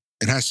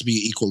it has to be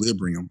an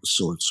equilibrium of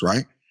sorts,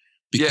 right?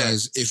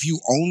 Because if you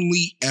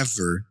only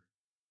ever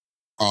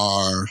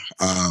are,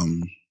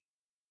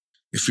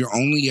 if you're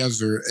only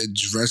ever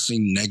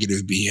addressing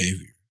negative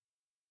behavior,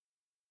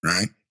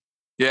 right?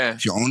 Yeah.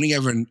 If you're only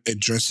ever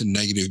addressing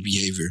negative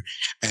behavior,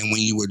 and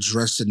when you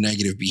address the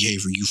negative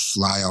behavior, you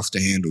fly off the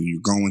handle,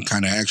 you're going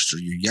kind of extra,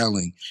 you're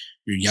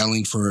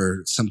yelling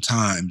for some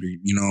time,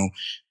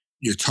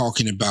 you're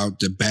talking about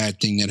the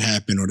bad thing that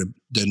happened or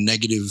the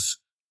negative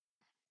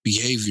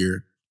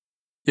behavior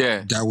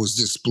that was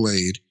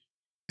displayed,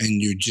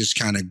 and you're just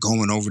kind of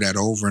going over that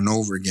over and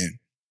over again.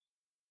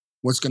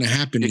 What's going to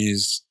happen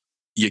is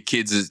your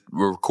kids is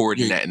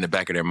recording that in the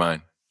back of their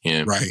mind.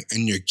 Yeah. Right.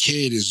 And your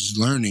kid is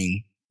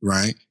learning,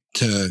 right,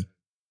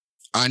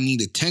 I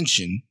need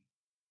attention.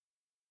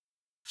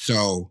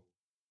 So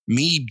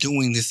me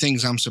doing the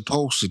things I'm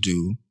supposed to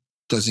do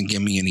doesn't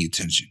give me any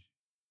attention.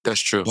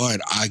 That's true.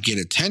 But I get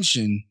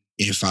attention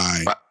if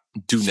I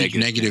do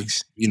negative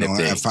things.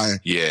 If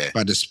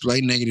I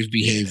display negative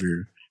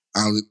behavior,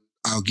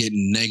 I'll get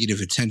negative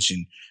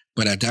attention.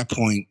 But at that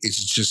point,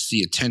 it's just the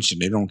attention.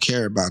 They don't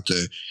care about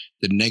the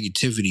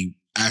negativity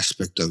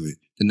aspect of it,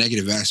 the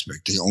negative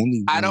aspect. They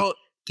only want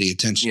the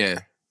attention. Yeah.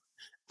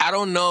 I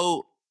don't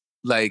know,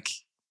 like,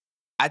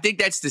 I think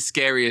that's the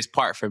scariest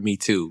part for me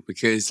too,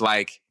 because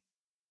like,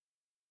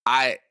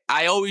 I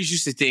always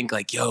used to think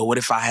like, yo, what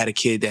if I had a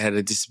kid that had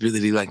a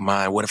disability like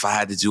mine? What if I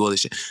had to do all this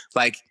shit?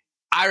 Like,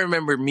 I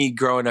remember me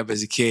growing up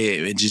as a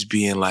kid and just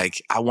being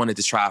like, I wanted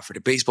to try out for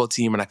the baseball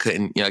team and I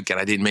couldn't, again,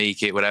 I didn't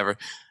make it, whatever.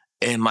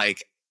 And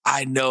like,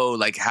 I know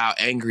like how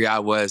angry I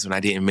was when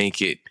I didn't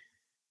make it.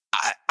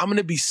 I'm going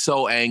to be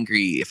so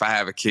angry if I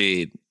have a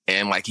kid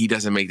and like he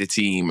doesn't make the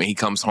team and he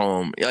comes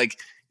home. Like,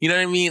 you know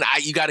what I mean?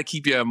 You got to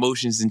keep your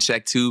emotions in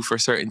check too for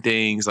certain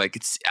things. Like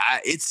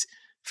it's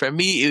for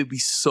me, it would be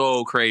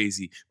so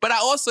crazy. But I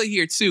also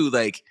hear too,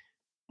 like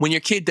when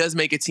your kid does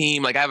make a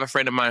team, like I have a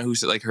friend of mine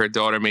who's like her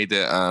daughter made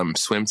the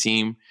swim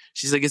team.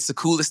 She's like, it's the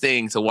coolest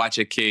thing to watch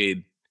a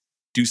kid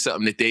do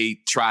something that they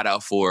tried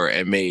out for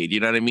and made. You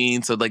know what I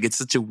mean? So like, it's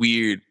such a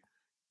weird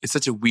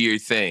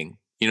thing,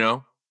 you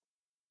know?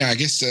 Yeah, I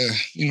guess the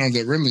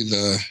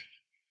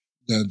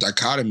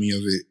dichotomy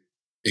of it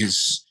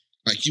is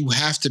like you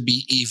have to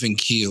be even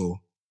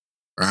keel,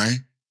 right?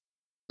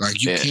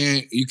 Like you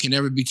can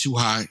never be too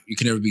hot, you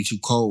can never be too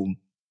cold,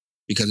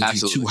 because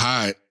if you're too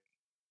hot,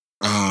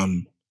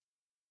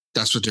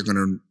 that's what they're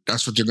gonna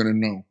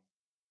know.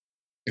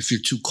 If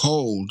you're too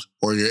cold,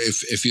 or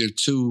if you're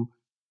too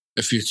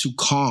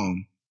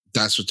calm,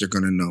 that's what they're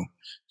gonna know.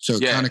 So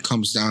it kind of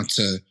comes down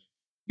to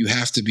you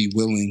have to be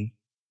willing,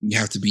 you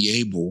have to be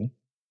able,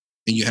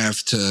 and you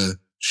have to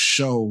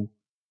show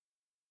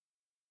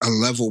a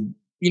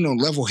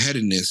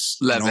level-headedness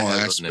in all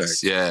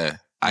aspects. Yeah.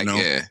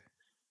 I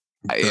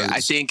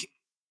think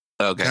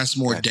that's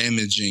more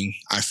damaging,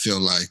 I feel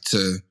like,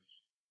 to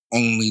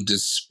only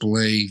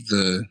display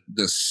the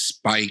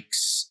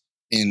spikes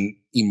in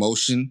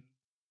emotion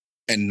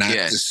and not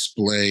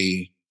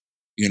display,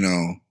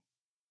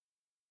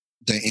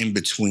 the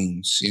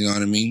in-betweens. You know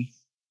what I mean?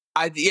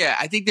 I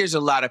think there's a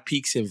lot of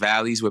peaks and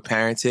valleys with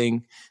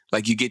parenting.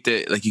 Like you get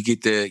to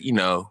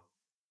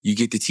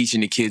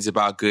teaching the kids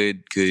about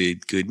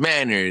good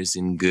manners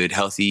and good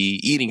healthy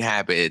eating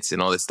habits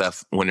and all this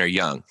stuff when they're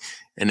young.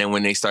 And then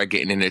when they start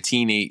getting in their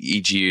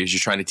teenage years, you're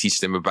trying to teach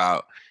them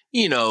about,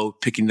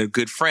 picking the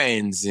good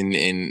friends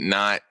and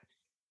not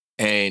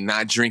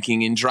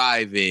drinking and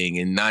driving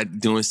and not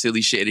doing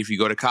silly shit if you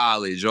go to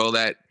college, all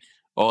that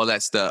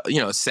stuff,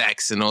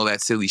 sex and all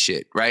that silly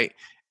shit, right?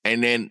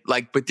 And then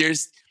but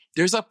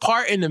there's a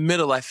part in the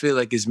middle I feel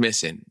like is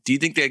missing. Do you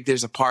think that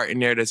there's a part in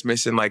there that's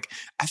missing? Like,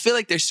 I feel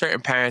like there's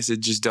certain parents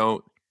that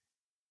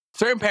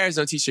certain parents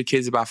don't teach their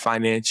kids about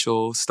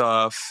financial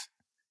stuff.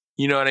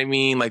 You know what I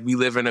mean? Like we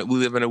live in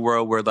a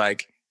world where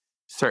like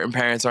certain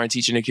parents aren't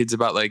teaching their kids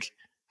about like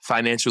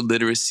financial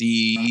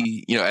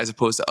literacy, as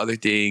opposed to other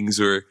things,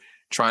 or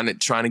trying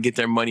to get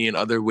their money in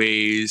other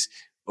ways,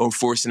 or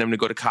forcing them to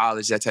go to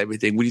college, that type of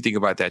thing. What do you think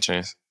about that,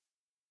 Chance?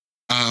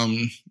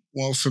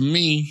 Well, for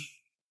me,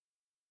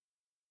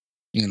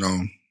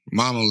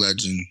 Mama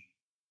Legend,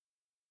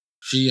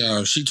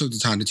 she took the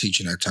time to teach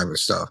you that type of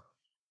stuff.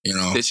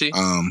 Did she?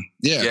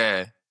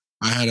 Yeah.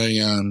 I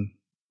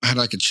had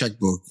like a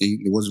checkbook.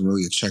 It wasn't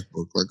really a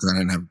checkbook, like I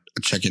didn't have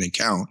a checking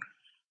account,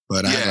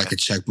 but I had like a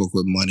checkbook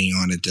with money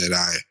on it that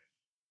I,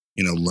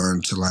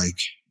 learned to like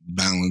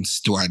balance.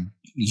 Do I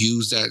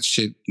use that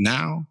shit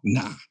now?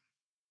 Nah.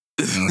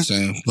 You know what I'm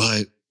saying?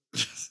 But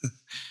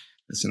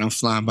listen, I'm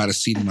flying by the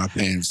seat of my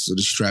pants, so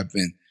just strap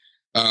in.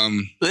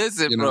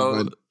 Listen,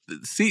 bro.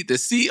 The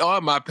seat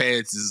on my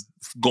pants is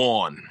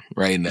gone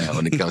right now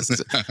when it comes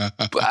to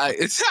but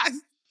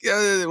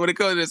when it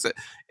comes to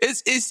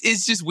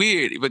it's just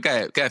weird. But go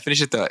ahead, finish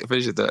your thought. But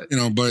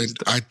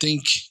I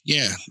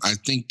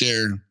think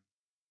they're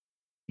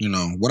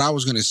what I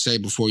was gonna say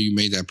before you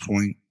made that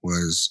point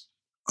was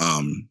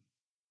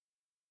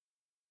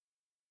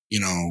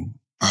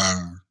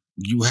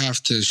you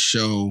have to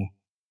show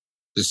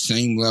the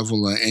same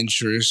level of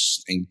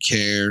interest and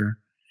care,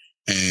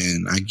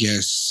 and I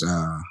guess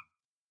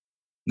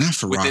not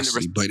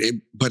ferocity,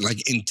 but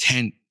like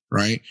intent,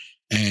 right?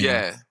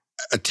 And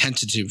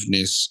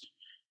attentiveness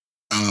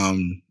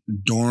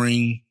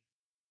during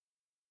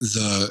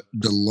the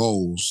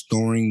lows,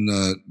 during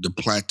the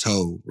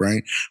plateau,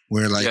 right?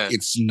 Where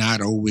it's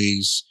not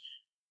always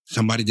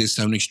somebody did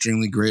something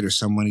extremely great or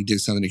somebody did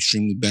something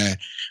extremely bad,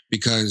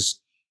 because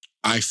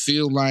I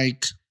feel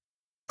like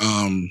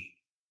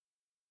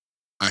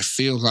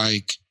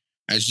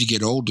as you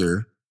get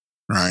older,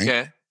 right?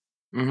 Yeah.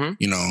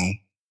 Mm-hmm.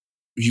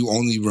 You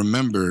only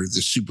remember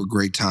the super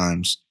great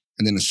times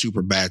and then the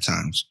super bad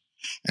times.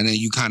 And then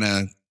you kind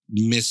of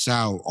miss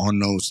out on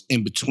those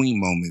in-between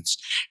moments.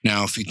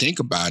 Now, if you think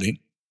about it,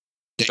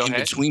 the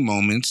in-between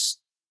moments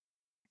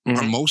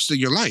are most of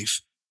your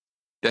life.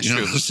 That's true.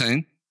 You know what I'm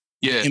saying?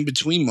 Yeah. The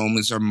in-between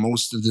moments are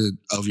most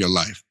of your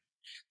life.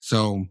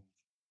 So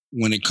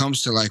when it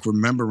comes to like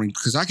remembering,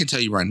 because I can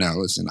tell you right now,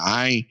 listen,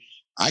 I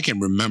can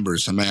remember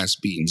some ass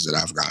beatings that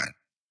I've gotten.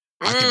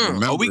 I can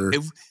remember.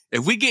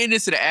 If we get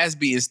into the ass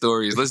beating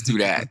stories, let's do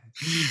that.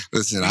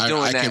 Listen,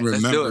 I can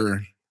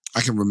remember.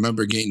 I can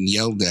remember getting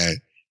yelled at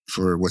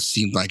for what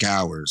seemed like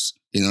hours.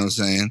 You know what I'm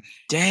saying?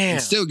 Damn.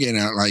 And still getting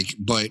out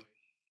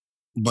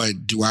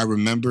but do I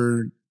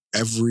remember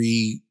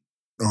do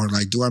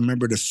I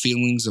remember the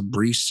feelings of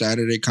brief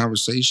Saturday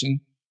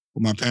conversation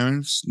with my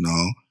parents?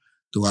 No.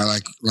 Do I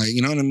like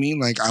you know what I mean?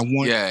 Like I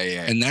want,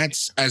 and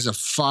that's as a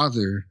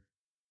father,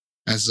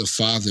 that's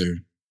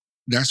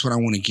what I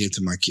want to give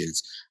to my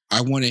kids.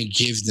 I want to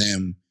give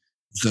them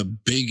the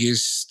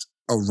biggest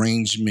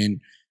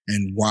arrangement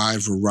and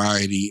wide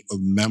variety of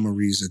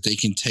memories that they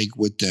can take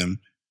with them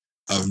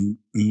of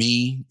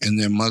me and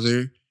their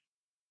mother,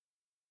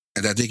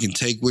 and that they can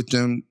take with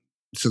them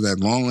so that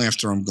long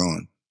after I'm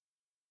gone,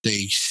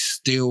 they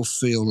still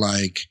feel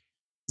like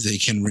they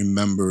can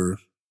remember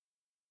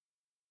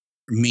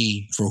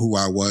me for who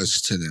I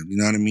was to them. You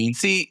know what I mean?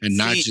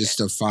 Not just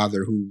a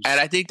father who. And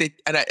I think that,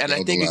 and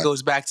I think it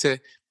goes back to,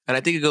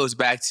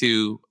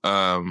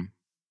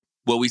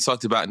 what we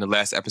talked about in the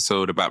last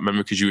episode about,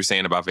 remember, because you were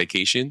saying about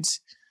vacations.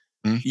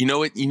 Mm-hmm. You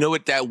know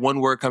what that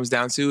one word comes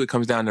down to? It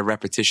comes down to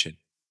repetition.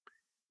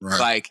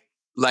 Right.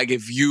 Like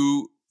if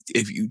you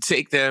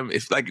take them,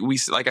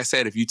 like I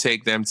said, if you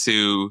take them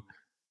to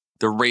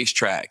the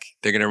racetrack,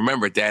 they're gonna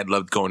remember Dad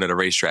loved going to the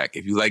racetrack.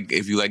 If you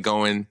like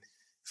going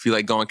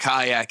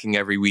kayaking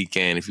every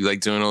weekend, if you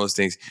like doing all those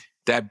things,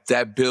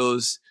 that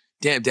builds.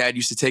 Damn, Dad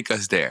used to take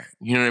us there.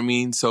 You know what I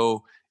mean?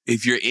 So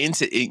if you're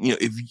into it,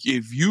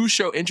 if you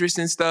show interest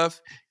in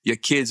stuff, your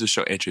kids will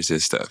show interest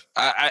in stuff.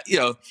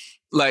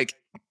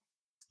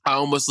 I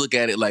almost look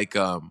at it like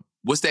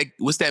what's that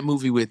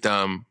movie with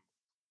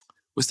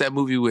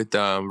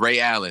Ray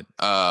Allen?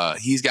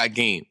 He's Got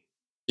Game.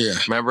 Yeah.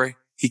 Remember?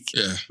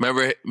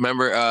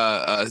 Remember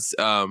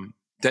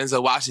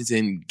Denzel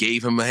Washington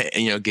gave him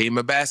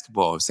a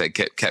basketball. Said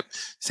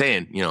kept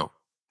saying,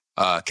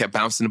 kept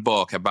bouncing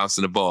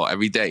the ball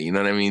every day. You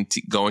know what I mean?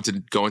 Going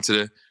to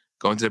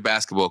the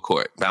basketball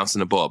court, bouncing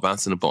the ball,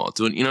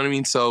 doing, you know what I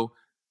mean? So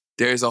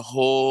there's a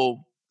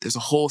whole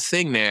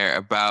thing there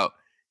about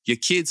your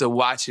kids are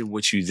watching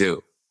what you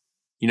do.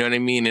 You know what I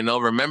mean? And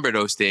they'll remember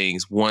those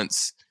things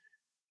once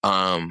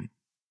they're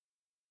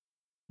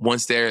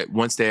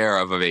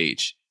of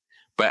age.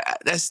 But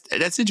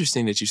that's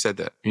interesting that you said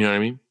that. You know what I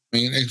mean? I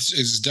mean,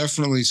 it's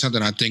definitely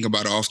something I think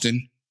about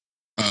often,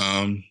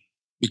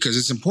 because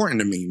it's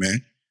important to me,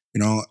 man.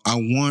 You know, I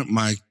want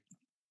my,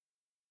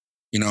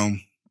 you know,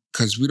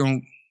 because we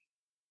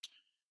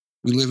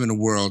live in a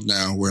world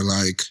now where,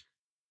 like,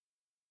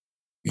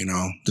 you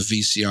know, the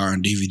VCR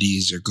and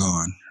DVDs are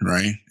gone,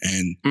 right?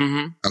 And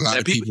a lot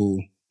of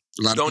people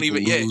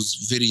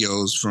lose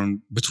videos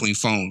from between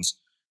phones.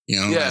 You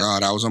know, like, oh,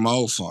 that was on my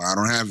old phone. I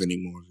don't have any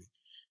more of it.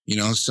 You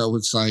know, so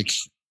it's like,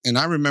 and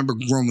I remember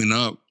growing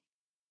up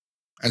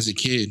as a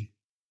kid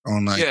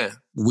on like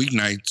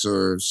weeknights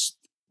or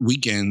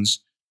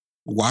weekends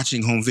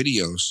watching home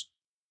videos.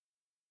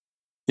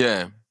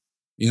 Yeah.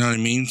 You know what I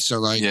mean? So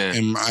like,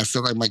 and I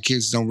feel like my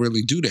kids don't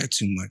really do that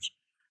too much.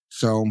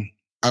 So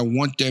I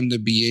want them to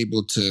be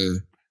able to,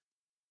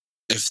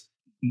 if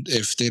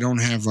they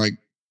don't have like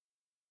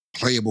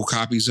playable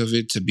copies of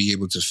it, to be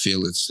able to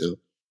feel it still.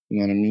 You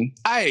know what I mean?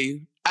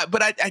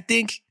 But I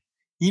think,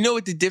 you know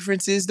what the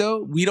difference is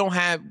though? We don't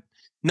have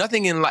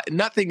nothing in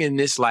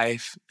this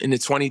life in the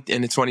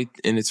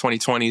 2020s and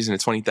the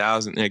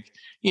 20,000, like,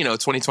 you know,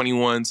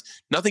 2021s.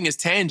 Nothing is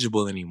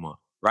tangible anymore,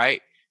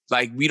 right?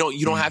 Like you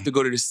don't have to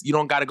go to this. You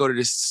don't got to go to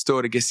this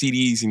store to get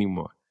CDs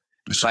anymore.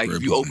 That's like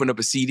if you open up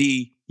a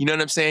CD, you know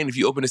what I'm saying? If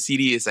you open a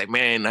CD, it's like,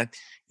 man,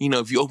 you know,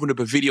 if you open up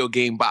a video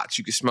game box,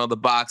 you can smell the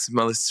box,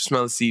 smell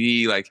the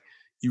CD. Like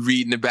you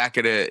read in the back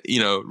of the, you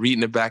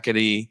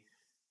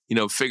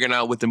know, figuring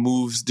out what the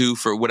moves do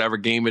for whatever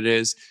game it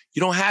is.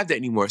 You don't have that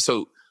anymore.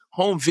 So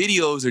home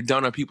videos are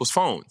done on people's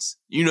phones.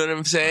 You know what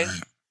I'm saying?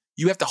 Right.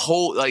 You have to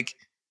hold, like,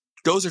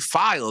 those are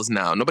files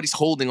now. Nobody's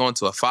holding on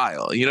to a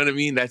file. You know what I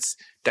mean? That's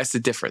the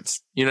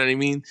difference. You know what I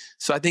mean?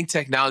 So I think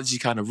technology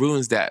kind of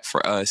ruins that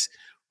for us.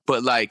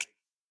 But like,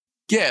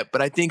 yeah,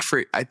 but I think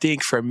for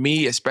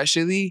me,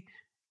 especially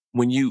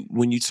when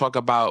you talk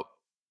about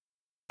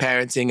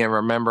parenting and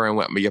remembering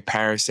what your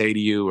parents say to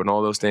you and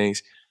all those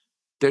things,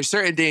 there's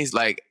certain things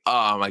like,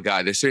 oh my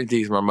God, there's certain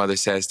things my mother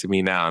says to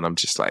me now, and I'm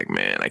just like,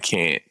 man, I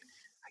can't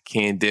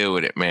deal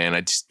with it, man.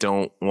 I just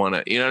don't want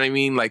to, you know what I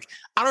mean? Like,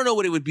 I don't know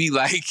what it would be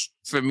like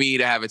for me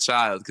to have a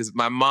child, because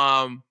my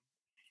mom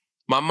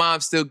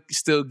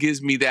still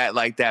gives me that,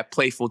 like, that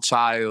playful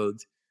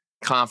child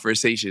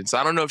conversation. So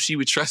I don't know if she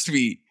would trust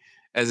me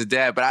as a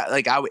dad, but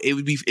it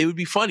would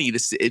be funny to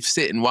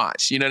sit and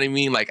watch. You know what I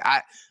mean? Like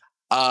I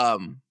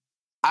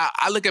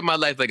look at my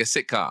life like a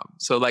sitcom.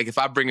 So like if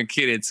I bring a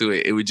kid into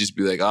it, it would just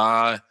be like,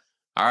 all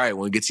right,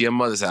 when we get to your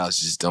mother's house,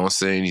 just don't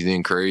say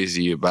anything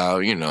crazy about,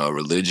 you know,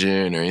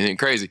 religion or anything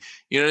crazy.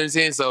 You know what I'm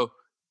saying? So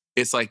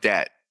it's like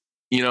that.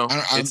 You know,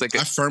 I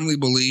firmly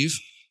believe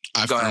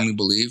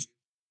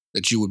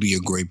that you would be a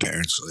great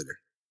parent later.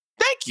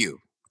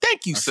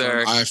 Thank you,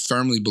 sir. I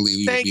firmly believe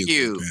you would be a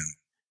great parent.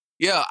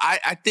 Yeah,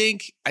 I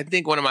think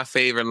one of my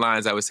favorite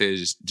lines I would say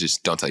is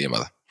just don't tell your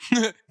mother.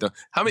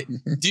 How many?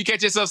 Do you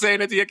catch yourself saying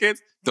that to your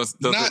kids? Don't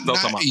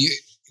tell mom.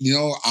 You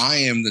know, I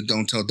am the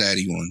don't tell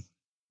daddy one.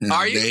 You know,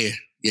 are you?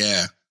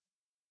 Yeah.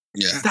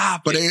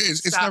 Stop. But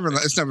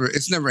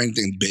it's never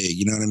anything big.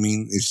 You know what I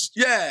mean? It's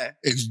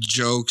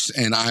jokes,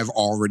 and I've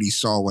already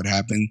saw what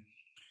happened,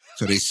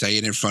 so they say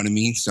it in front of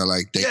me. So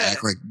like they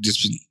act like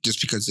just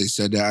because they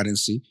said that I didn't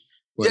see.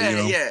 But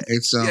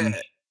it's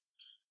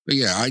But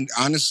yeah, I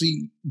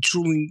honestly,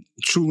 truly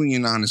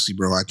and honestly,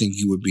 bro, I think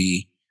you would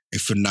be a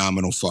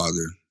phenomenal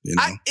father. You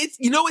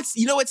know,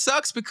 it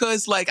sucks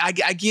because like I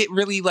get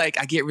really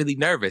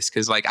nervous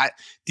because like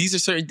these are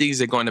certain things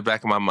that go in the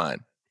back of my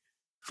mind.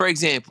 For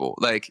example,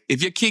 like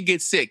if your kid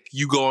gets sick,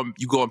 you go and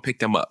pick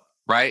them up,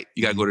 right?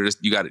 You gotta go to this.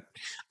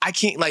 I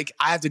can't, like,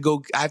 I have to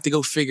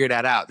go figure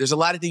that out. There's a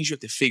lot of things you have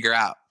to figure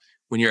out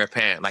when you're a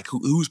parent, like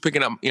who's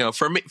picking up, you know,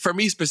 for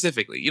me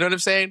specifically, you know what I'm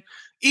saying?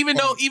 Even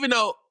though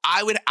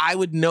I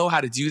would know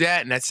how to do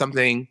that, and that's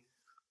something,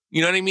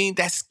 you know what I mean?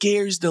 That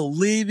scares the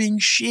living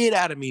shit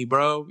out of me,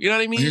 bro. You know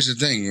what I mean? Here's the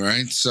thing,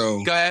 right?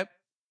 So go ahead.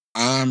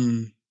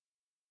 I'm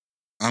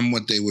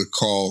what they would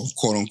call,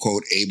 quote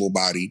unquote,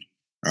 able-bodied,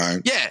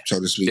 right? Yeah,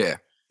 so to speak. Yeah,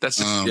 that's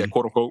just,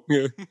 quote unquote.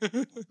 Yeah.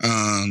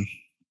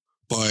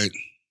 But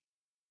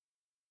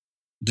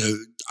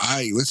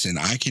I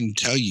can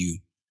tell you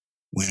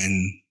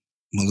when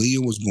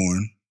Malia was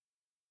born,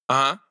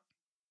 that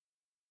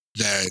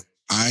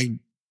I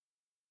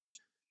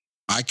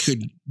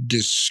could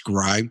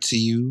describe to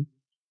you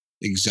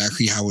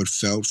exactly how it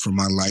felt for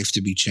my life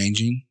to be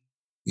changing.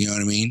 You know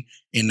what I mean?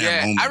 In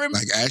that moment,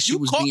 like as she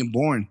was being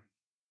born.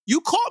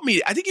 You called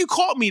me. I think you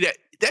called me that.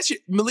 That's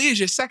Malia's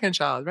your second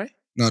child, right?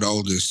 No, the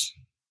oldest.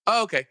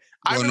 Oh, okay.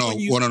 No.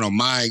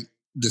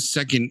 The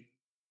second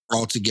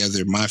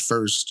altogether. My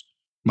first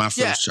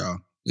child.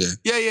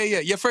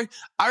 Yeah. Your first.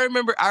 I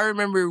remember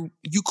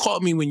you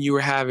called me when you were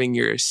having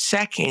your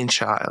second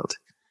child.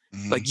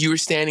 Mm-hmm. Like you were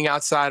standing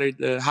outside of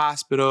the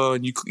hospital,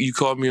 and you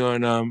called me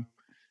on. I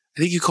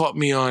think you called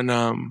me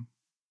on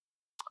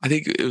I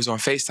think it was on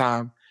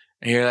FaceTime,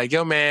 and you're like,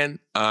 yo, man,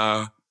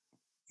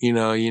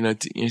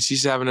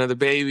 she's having another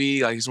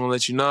baby. Like, I just want to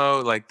let you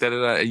know, like,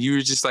 da-da-da. And you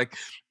were just like,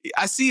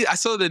 I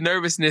saw the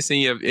nervousness in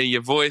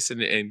your voice,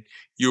 and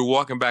you were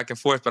walking back and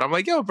forth. But I'm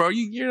like, yo, bro,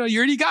 you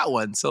already got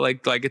one. So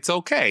like it's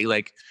okay.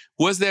 Like,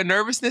 was there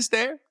nervousness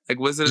there? Like,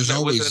 was it?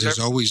 There's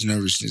always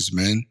nervousness,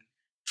 man.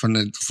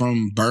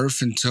 From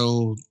birth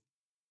until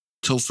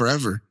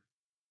forever.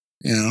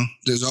 You know,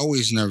 there's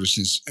always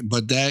nervousness.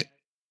 But that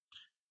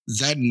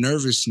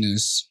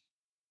nervousness,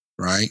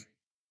 right?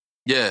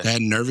 Yeah.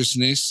 That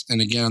nervousness,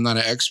 and again, I'm not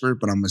an expert,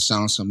 but I'm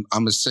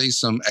gonna say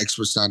some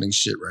expert sounding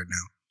shit right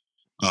now.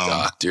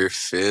 Dr.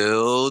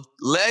 Phil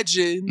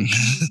Legend.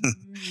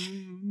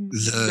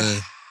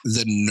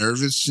 the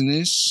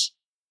nervousness,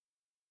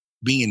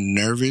 being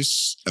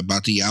nervous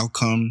about the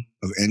outcome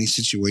of any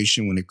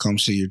situation when it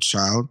comes to your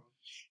child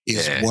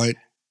is what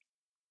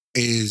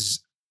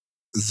is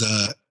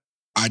the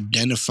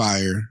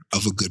identifier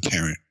of a good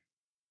parent.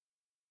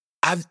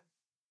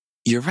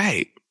 You're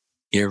right.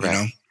 You're right.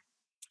 You know?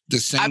 The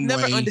same I've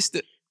never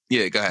understood.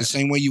 Yeah, go ahead. The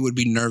same way you would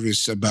be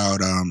nervous about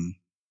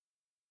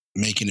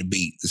making a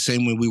beat. The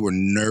same way we were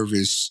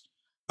nervous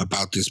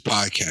about this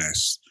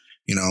podcast.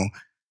 You know,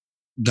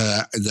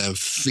 the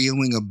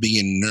feeling of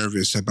being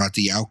nervous about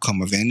the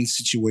outcome of any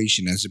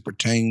situation as it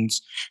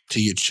pertains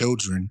to your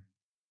children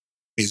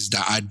is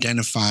the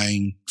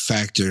identifying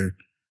factor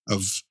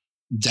of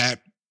that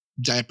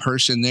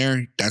person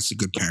there. That's a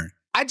good parent.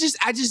 I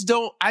just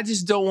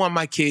don't want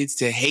my kids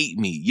to hate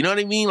me. You know what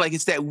I mean? Like,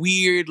 it's that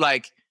weird,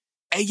 like,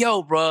 hey,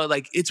 yo, bro,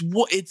 like, it's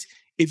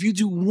if you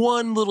do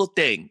one little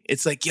thing,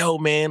 it's like, yo,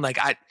 man, like,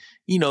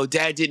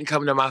 Dad didn't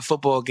come to my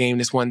football game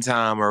this one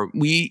time, or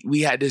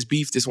we had this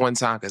beef this one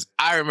time, because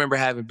I remember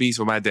having beefs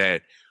with my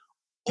dad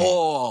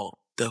all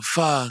the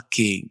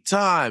fucking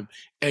time.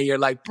 And you're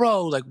like,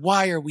 bro, like,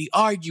 why are we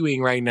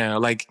arguing right now?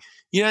 Like,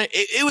 you know,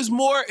 it was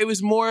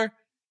more,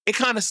 it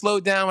kind of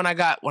slowed down when I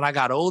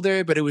got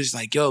older, but it was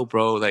like, yo,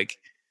 bro, like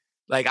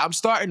I'm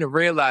starting to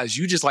realize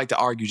you just like to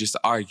argue just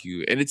to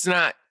argue. And it's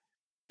not,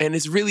 and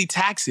it's really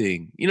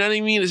taxing. You know what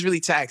I mean? It's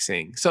really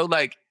taxing. So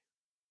like,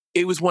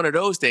 it was one of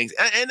those things.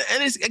 And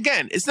it's,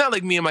 again, it's not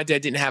like me and my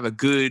dad didn't have a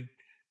good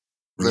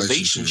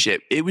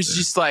relationship. It was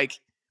just like,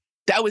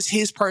 that was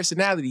his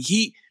personality.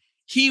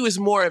 He was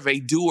more of a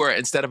doer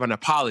instead of an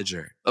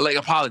apologist.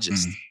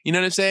 Mm. You know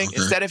what I'm saying?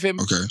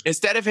 Okay.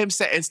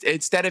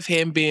 Instead of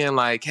him being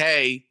like,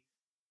 hey,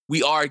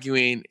 we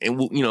arguing,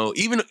 and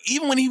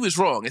even when he was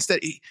wrong,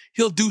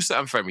 he'll do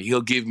something for me.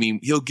 He'll give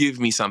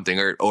me something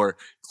or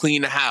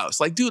clean the house.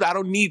 Like, dude, I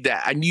don't need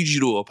that. I need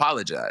you to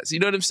apologize. You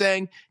know what I'm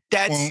saying?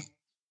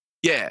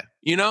 Yeah,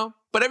 you know?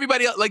 But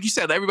everybody else, like you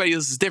said, everybody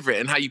else is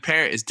different, and how you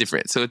parent is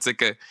different. So it's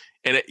like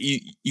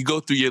you go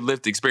through your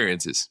lived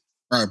experiences.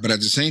 Right, but at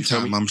the same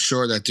time, I'm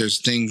sure that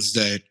there's things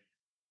that,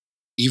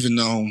 even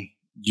though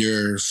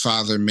your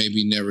father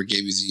maybe never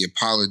gave you the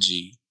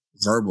apology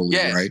verbally,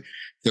 right?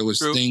 There was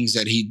things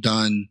that he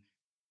done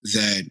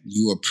that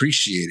you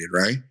appreciated,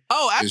 right?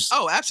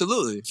 Oh,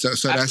 absolutely. So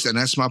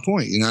that's my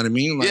point. You know what I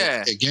mean?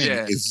 Like,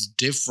 again, it's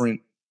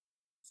different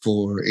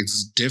for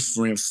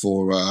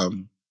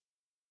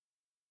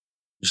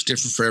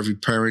every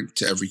parent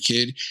to every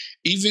kid.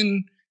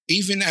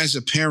 Even as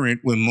a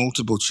parent with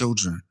multiple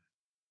children,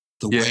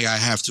 the way I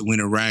have to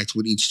interact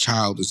with each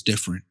child is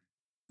different.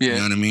 You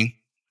know what I mean?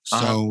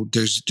 So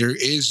there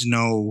is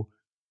no,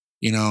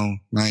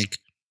 like,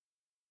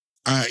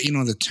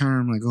 the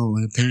term like, oh,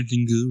 a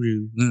parenting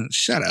guru.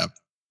 Shut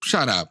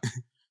up.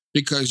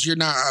 Because you're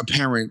not a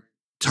parent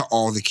to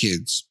all the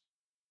kids.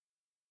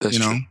 That's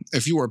true.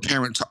 If you were a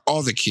parent to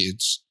all the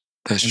kids,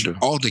 that's true.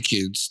 All the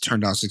kids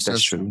turned out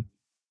successful,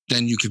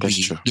 then you could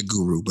be the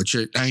guru. But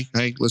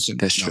hey, listen,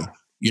 that's true.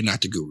 You're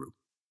not the guru.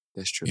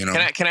 That's true.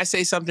 Can I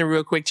say something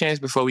real quick, Chance,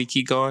 before we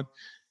keep going?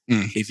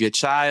 If you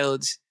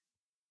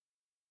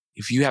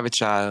have a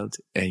child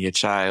and your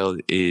child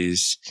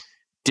is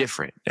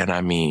different, and I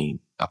mean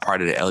a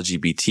part of the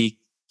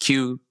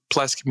LGBTQ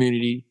plus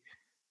community,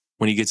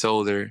 when he gets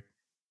older,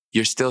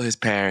 you're still his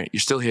parent.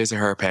 You're still his or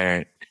her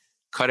parent.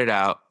 Cut it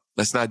out.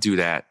 Let's not do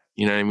that.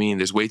 You know what I mean?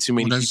 There's way too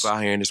many people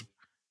out here in this.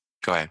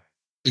 Go ahead.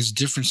 It's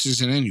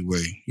differences in any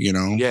way,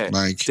 Yeah.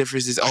 Like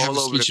differences all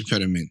over. Speech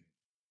impediment.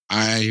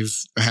 I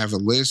have a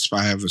lisp.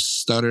 I have a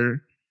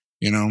stutter.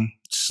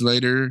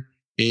 Slater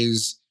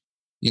is,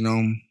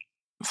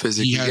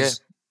 physically.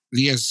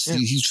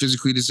 He's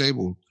physically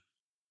disabled,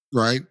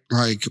 right?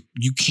 Like,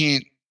 you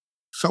can't.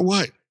 So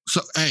what?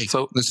 So hey,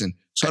 listen.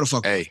 So the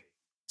fuck. Hey,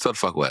 so the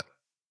fuck what?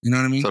 You know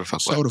what I mean? So the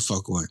fuck what? So the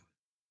fuck what?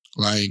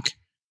 Like,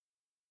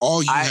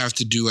 all you have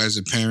to do as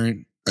a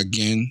parent,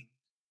 again,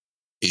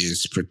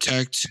 is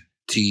protect,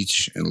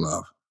 teach, and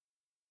love.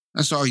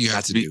 That's all you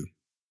have to do.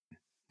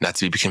 Not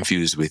to be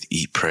confused with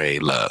eat, pray,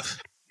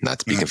 love. Not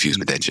to be confused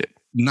with that shit.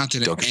 Not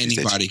that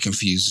anybody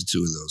confuse the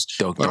two of those.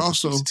 But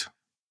also,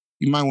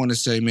 you might want to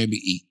say maybe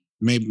eat.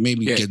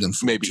 Maybe give them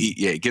food. Maybe eat.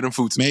 Yeah, give them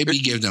food. Maybe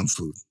give them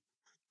food.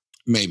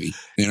 Maybe,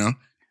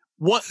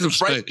 What?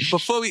 Right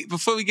before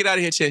we get out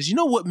of here, Chance, you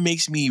know what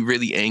makes me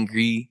really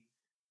angry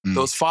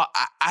I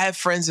have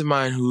friends of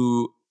mine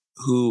who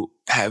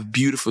have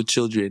beautiful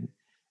children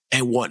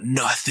and want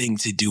nothing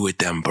to do with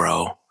them,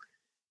 bro.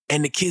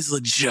 And the kids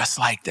look just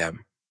like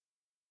them.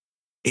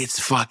 It's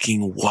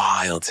fucking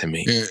wild to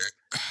me.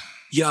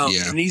 Yo,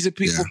 and these are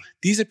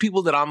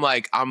people that I'm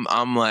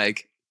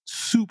like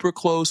super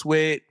close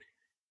with,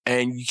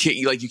 and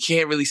you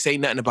can't really say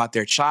nothing about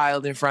their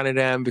child in front of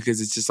them because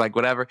it's just like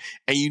whatever.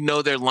 And you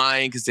know they're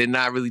lying because they're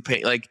not really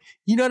paying. Like,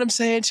 you know what I'm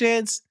saying,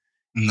 Chance?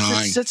 No,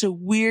 such a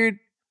weird,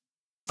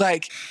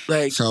 like.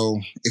 So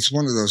it's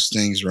one of those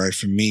things, right?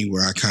 For me,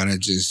 where I kind of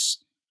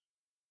just,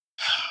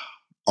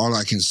 all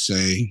I can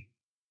say,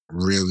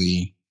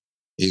 really,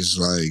 is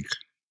like,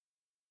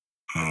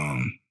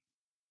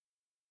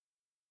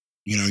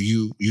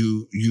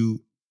 you.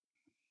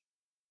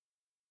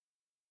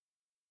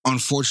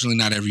 Unfortunately,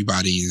 not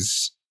everybody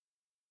is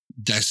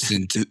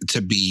destined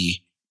to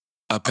be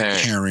a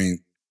parent.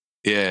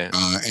 Yeah.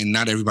 And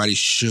not everybody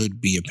should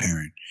be a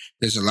parent.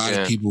 There's a lot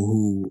of people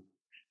who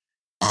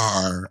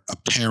are a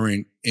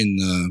parent in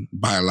the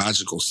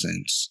biological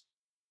sense,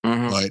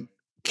 but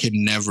can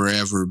never,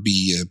 ever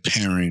be a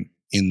parent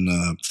in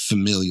the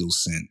familial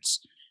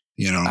sense,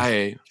 you know?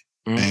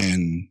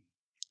 And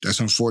that's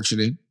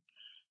unfortunate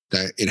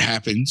that it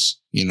happens,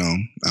 you know?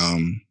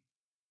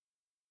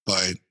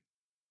 But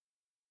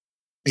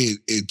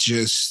it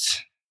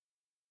just,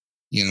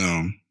 you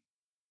know,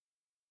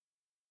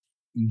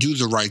 do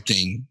the right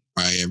thing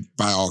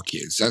by all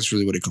kids. That's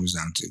really what it comes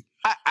down to.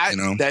 You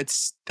know,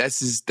 that's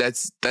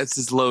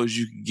as low as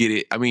you can get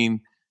it. I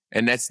mean,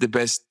 and that's the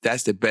best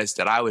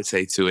that I would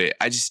say to it.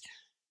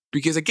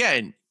 Because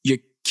again, your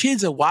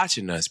kids are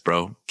watching us,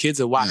 bro. Kids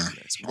are watching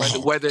us.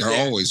 Whether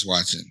they're always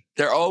watching.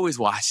 They're always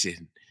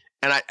watching.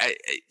 And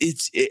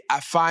I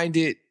find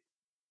it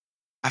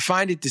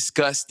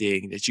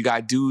disgusting that you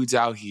got dudes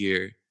out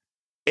here,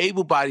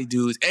 able-bodied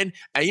dudes. And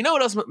you know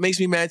what else makes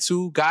me mad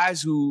too?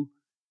 Guys who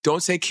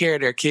don't take care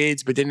of their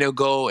kids, but then they'll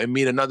go and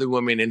meet another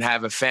woman and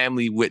have a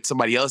family with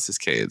somebody else's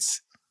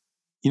kids.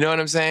 You know what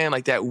I'm saying?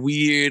 Like that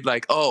weird,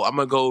 like, oh, I'm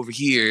going to go over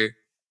here.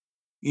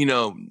 You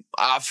know,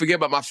 I forget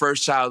about my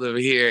first child over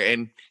here.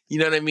 And you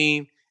know what I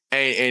mean?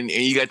 And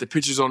you got the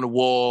pictures on the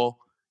wall.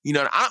 You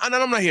know,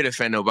 I'm not here to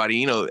offend nobody.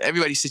 You know,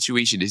 everybody's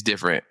situation is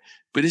different.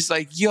 But it's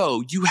like,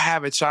 yo, you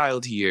have a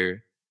child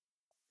here.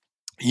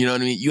 You know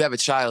what I mean? You have a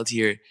child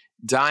here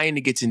dying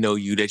to get to know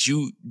you that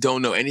you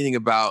don't know anything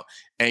about.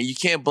 And you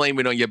can't blame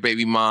it on your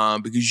baby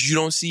mom because you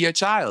don't see your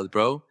child,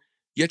 bro.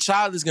 Your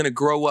child is going to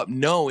grow up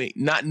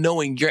not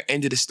knowing your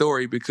end of the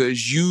story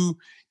because you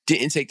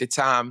didn't take the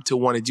time to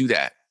want to do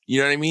that. You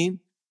know what I mean?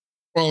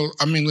 Well,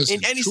 I mean, listen.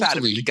 In any side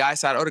of it, the guy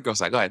side or the girl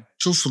side. Go ahead.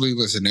 Truthfully,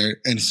 listen,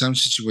 in some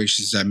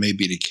situations that may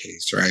be the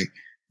case, right?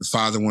 The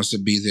father wants to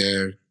be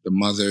there. The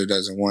mother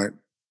doesn't want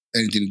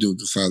anything to do with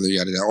the father,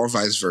 yada, yada, or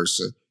vice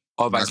versa.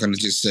 I'm not going to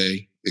just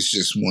say it's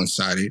just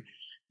one-sided,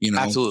 you know?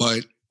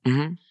 Absolutely. But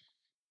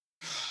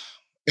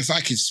if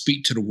I could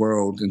speak to the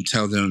world and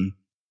tell them,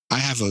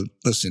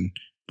 listen,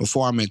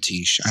 before I met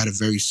Tish, I had a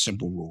very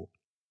simple rule.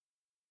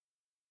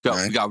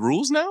 Right? We got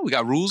rules now? We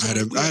got rules? I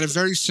had a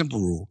very simple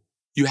rule.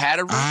 You had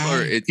a rule? I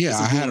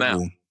had a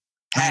rule.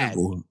 I had a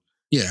rule.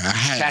 Yeah, I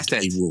had Past a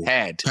tense. rule.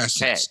 Past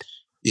tense.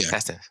 Yeah.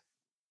 Past tense.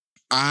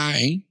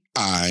 I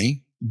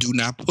do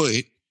not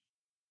put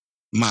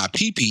my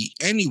pee-pee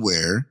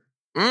anywhere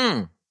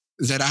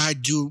that I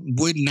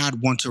would not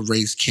want to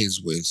raise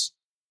kids with.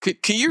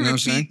 Can you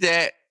repeat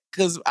that?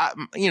 Because I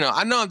know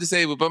I'm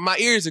disabled, but my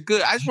ears are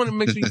good. I just want to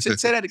make sure you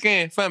say that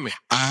again for me.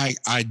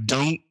 I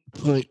don't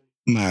put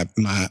my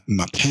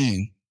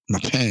pen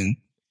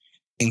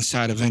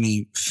inside of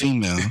any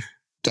female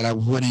that I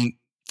wouldn't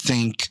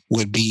think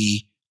would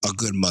be a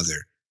good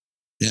mother,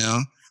 you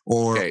know,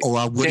 or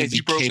I wouldn't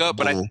be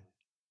capable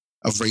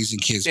of raising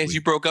kids. Chance,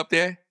 you broke up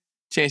there.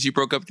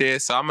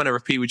 So I'm gonna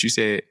repeat what you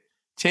said.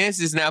 Chance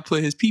does not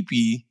put his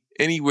pee-pee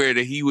anywhere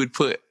that he would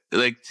put,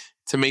 like,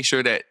 to make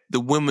sure that the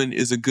woman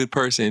is a good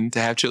person to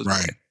have children.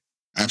 Right.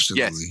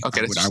 Absolutely. Yes.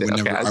 Okay.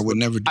 I would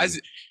never do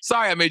it.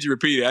 Sorry, I made you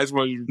repeat it. I just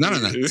wanted you to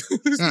repeat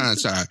it. No,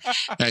 it's all right.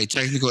 Hey,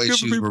 technical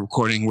issues. We're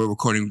recording,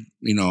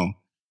 you know,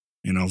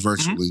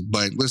 virtually.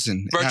 But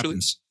listen, it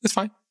happens. It's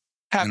fine.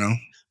 You know?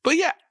 But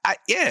yeah,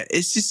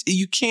 it's just,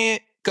 you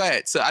can't. Go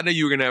ahead. So I know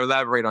you were going to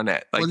elaborate on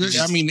that. Like,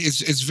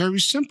 it's very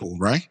simple,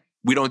 right?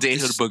 We don't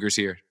date hood boogers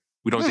here.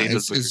 We don't date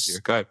hood boogers here.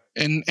 Go ahead.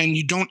 And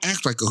you don't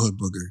act like a hood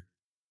booger.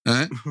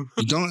 Right?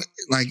 You don't,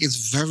 like,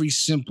 it's very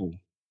simple.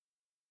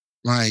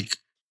 Like,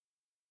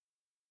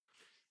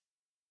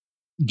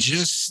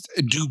 just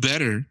do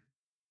better.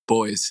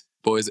 Boys,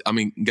 I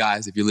mean,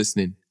 guys, if you're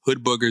listening,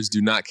 hood boogers do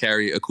not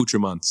carry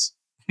accoutrements.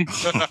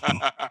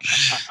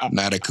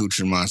 Not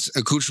accoutrements.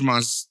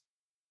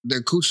 The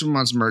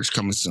accoutrements merch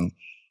coming soon.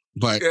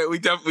 But yeah, we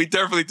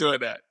definitely doing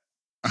that.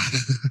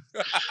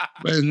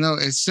 But no,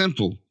 it's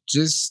simple.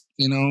 Just,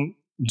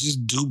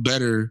 just do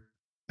better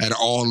at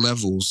all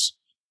levels.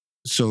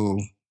 So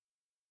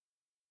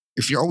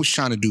if you're always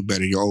trying to do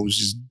better, you always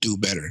just do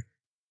better.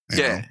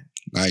 You know?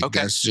 Like,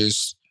 that's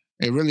just,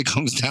 it really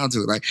comes down to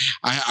it. Like,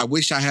 I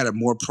wish I had a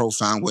more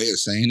profound way of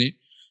saying it,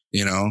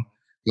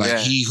 Like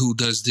he who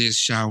does this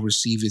shall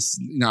receive it.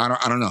 No,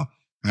 I don't know.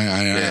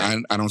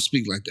 I don't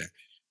speak like that.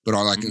 But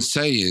all I can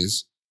say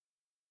is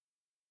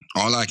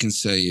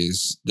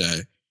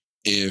that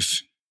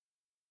if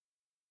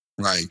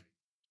like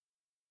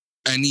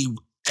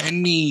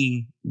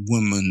any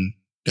woman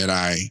that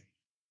I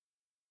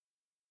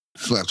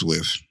slept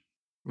with,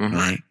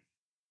 right?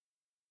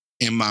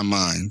 In my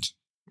mind,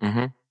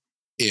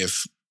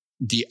 if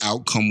the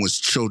outcome was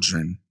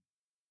children,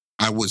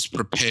 I was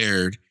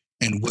prepared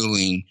and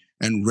willing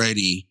and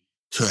ready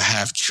to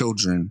have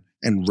children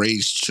and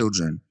raise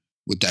children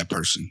with that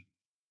person.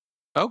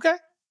 Okay.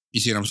 You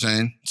see what I'm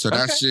saying? So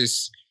that's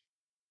just,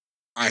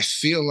 I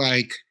feel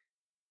like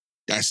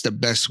that's the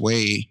best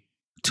way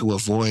to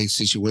avoid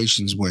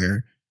situations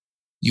where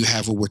you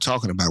have what we're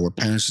talking about, where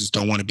parents just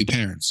don't want to be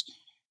parents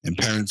and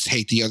parents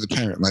hate the other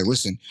parent. Like,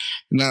 listen,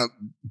 now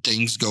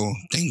things go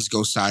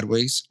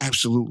sideways.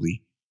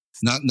 Absolutely.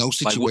 No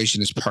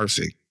situation is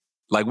perfect.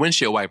 Like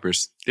windshield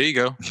wipers. There you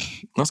go.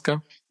 Let's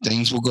go.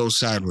 Things will go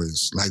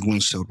sideways like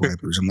windshield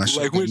wipers. I'm not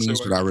sure what that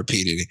means, but I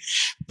repeated it.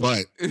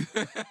 But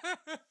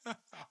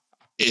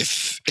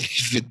if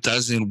it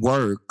doesn't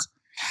work,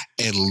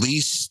 at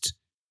least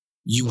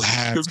you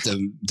have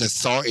the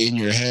thought in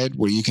your head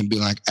where you can be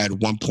like, at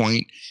one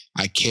point,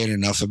 I cared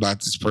enough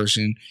about this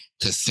person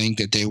to think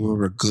that they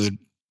were a good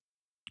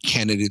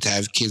candidate to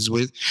have kids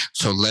with.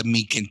 So let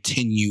me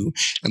continue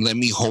and let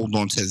me hold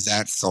on to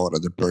that thought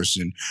of the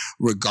person,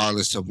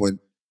 regardless of what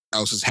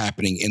else is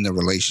happening in the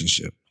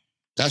relationship.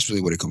 That's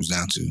really what it comes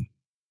down to.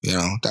 You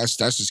know, that's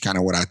just kind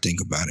of what I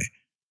think about it.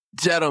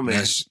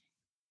 Gentlemen,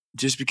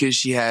 just because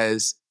she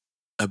has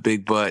a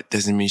big butt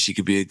doesn't mean she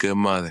could be a good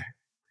mother.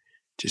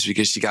 Just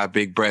because she got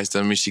big breasts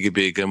doesn't mean she could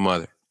be a good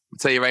mother. I'll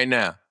tell you right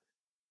now,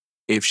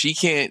 if she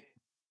can't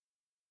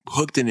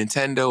hook the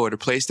Nintendo or the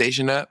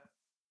PlayStation up,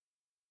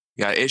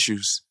 got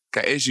issues.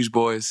 Got issues,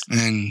 boys.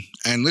 And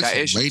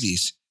listen,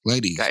 ladies.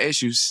 Got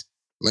issues.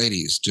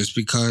 Ladies, just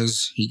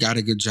because he got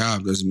a good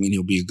job doesn't mean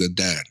he'll be a good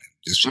dad.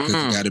 Just because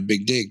he got a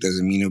big dick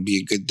doesn't mean he'll be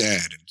a good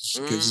dad.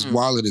 Just because his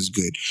wallet is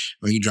good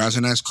or he drives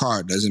a nice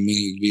car doesn't mean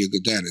he'll be a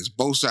good dad. It's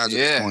both sides of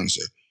the coin,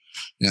 sir.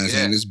 You know what I'm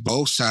saying? It's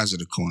both sides of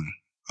the coin.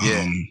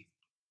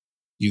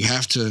 You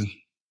have to,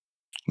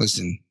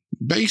 listen,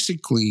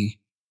 basically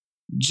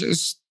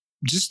just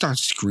start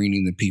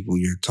screening the people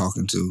you're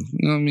talking to.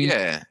 You know what I mean?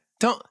 Yeah.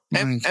 Don't,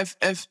 and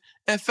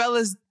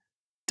fellas,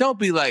 don't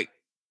be like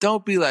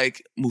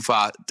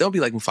Mufasa. Don't be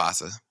like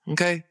Mufasa,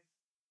 okay?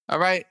 All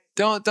right?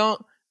 Don't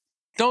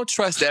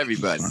trust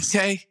everybody,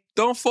 okay?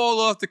 Don't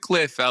fall off the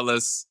cliff,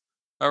 fellas.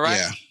 All right?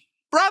 Yeah.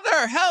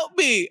 Brother, help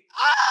me.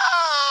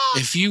 Ah!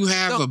 If you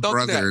have a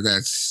brother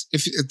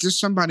if there's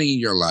somebody in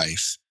your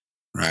life,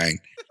 right,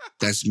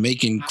 that's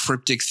making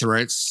cryptic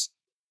threats,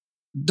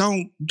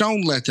 don't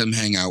let them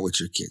hang out with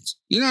your kids.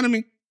 You know what I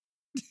mean?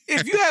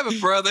 If you have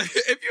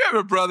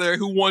a brother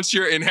who wants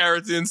your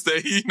inheritance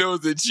that he knows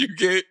that you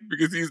get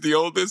because he's the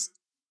oldest,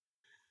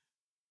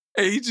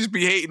 and he just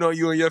be hating on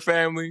you and your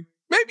family,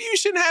 maybe you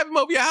shouldn't have him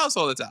over your house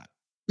all the time.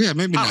 Yeah,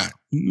 maybe not.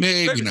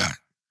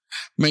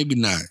 Maybe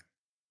not.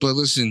 But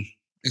listen,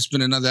 it's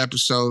been another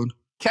episode.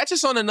 Catch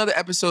us on another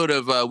episode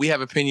of We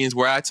Have Opinions,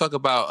 where I talk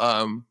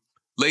about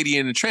Lady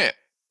and the Tramp.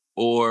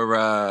 Or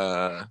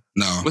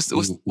no. What's the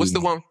one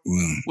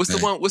with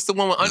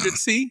Under the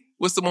Sea?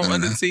 What's the one with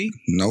Under the Sea?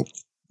 Nope.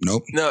 No,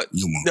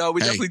 you won't. No, we're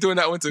definitely doing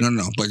that one too.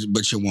 No,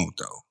 but you won't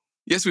though.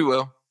 Yes, we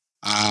will.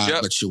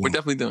 But you won't. We're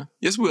definitely doing.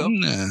 Yes, we will.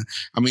 Nah.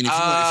 I mean, if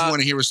you want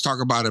to hear us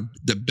talk about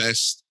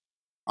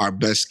our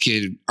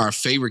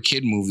favorite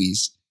kid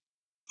movies,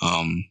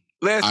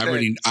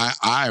 listen,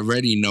 I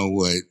already know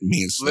what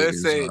me and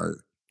Slayers are.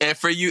 And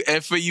for you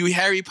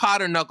Harry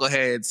Potter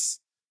knuckleheads,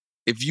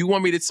 if you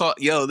want me to talk,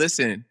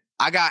 listen,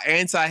 I got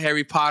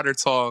anti-Harry Potter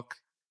talk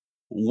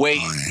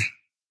waiting.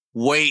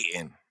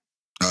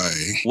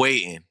 I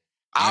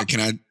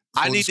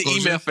need the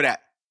email for that.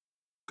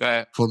 Go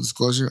ahead. Full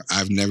disclosure,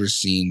 I've never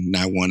seen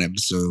not one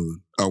episode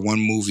or one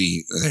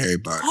movie of Harry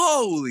Potter.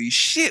 Holy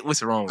shit,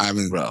 what's wrong with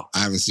you, bro? I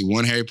haven't seen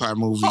one Harry Potter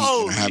movie.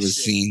 I haven't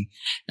seen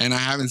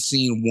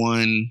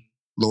one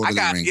Lord of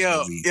the Rings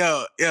movie.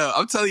 Yo,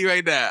 I'm telling you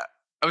right now.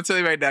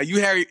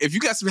 If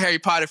you got some Harry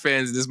Potter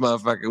fans in this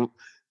motherfucker,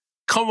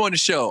 come on the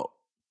show.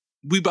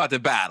 We about to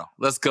battle.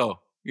 Let's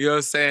go. You know what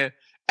I'm saying?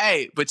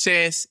 Hey, but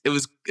Chance, it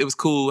was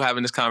cool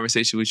having this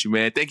conversation with you,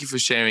 man. Thank you for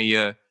sharing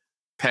your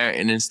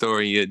parenting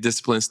story, your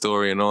discipline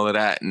story, and all of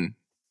that, and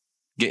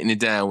getting it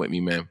down with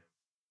me, man.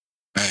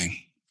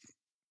 Hey,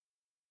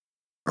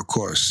 of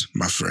course,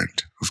 my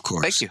friend. Of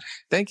course.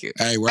 Thank you.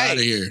 Hey, we're out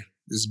of here.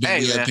 This has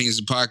been We Have Opinions,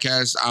 the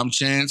podcast. I'm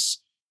Chance.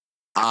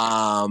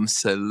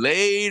 So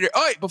later.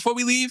 All right, before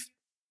we leave,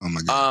 oh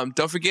my God.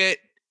 Don't forget,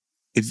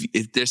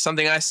 if there's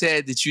something I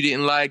said that you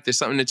didn't like, there's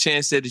something that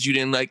Chance said that you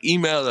didn't like,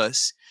 email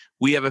us.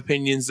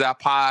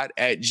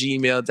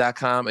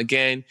 wehaveopinions.pod@gmail.com.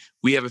 Again,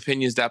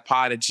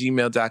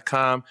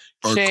 wehaveopinions.pod@gmail.com.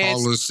 Or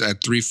call us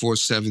at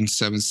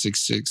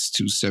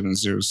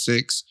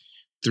 347-766-2706.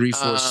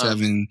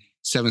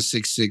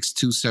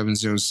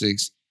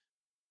 347-766-2706.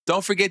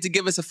 Don't forget to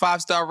give us a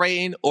 5-star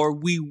rating, or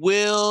we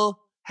will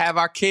have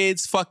our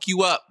kids fuck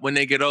you up when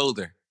they get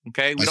older.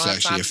 Okay, we don't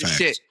have time for this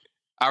shit.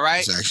 All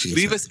right,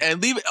 leave us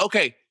and leave it.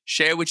 Okay,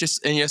 share with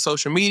in your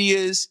social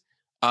medias.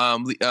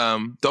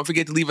 Don't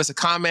forget to leave us a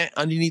comment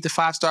underneath the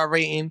 5-star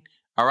rating.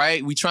 All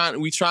right, we trying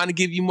to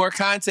give you more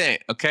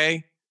content.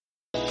 Okay,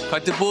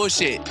 cut the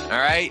bullshit. All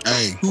right.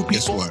 Hey,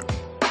 guess what?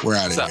 We're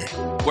out of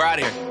here. We're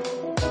out of here.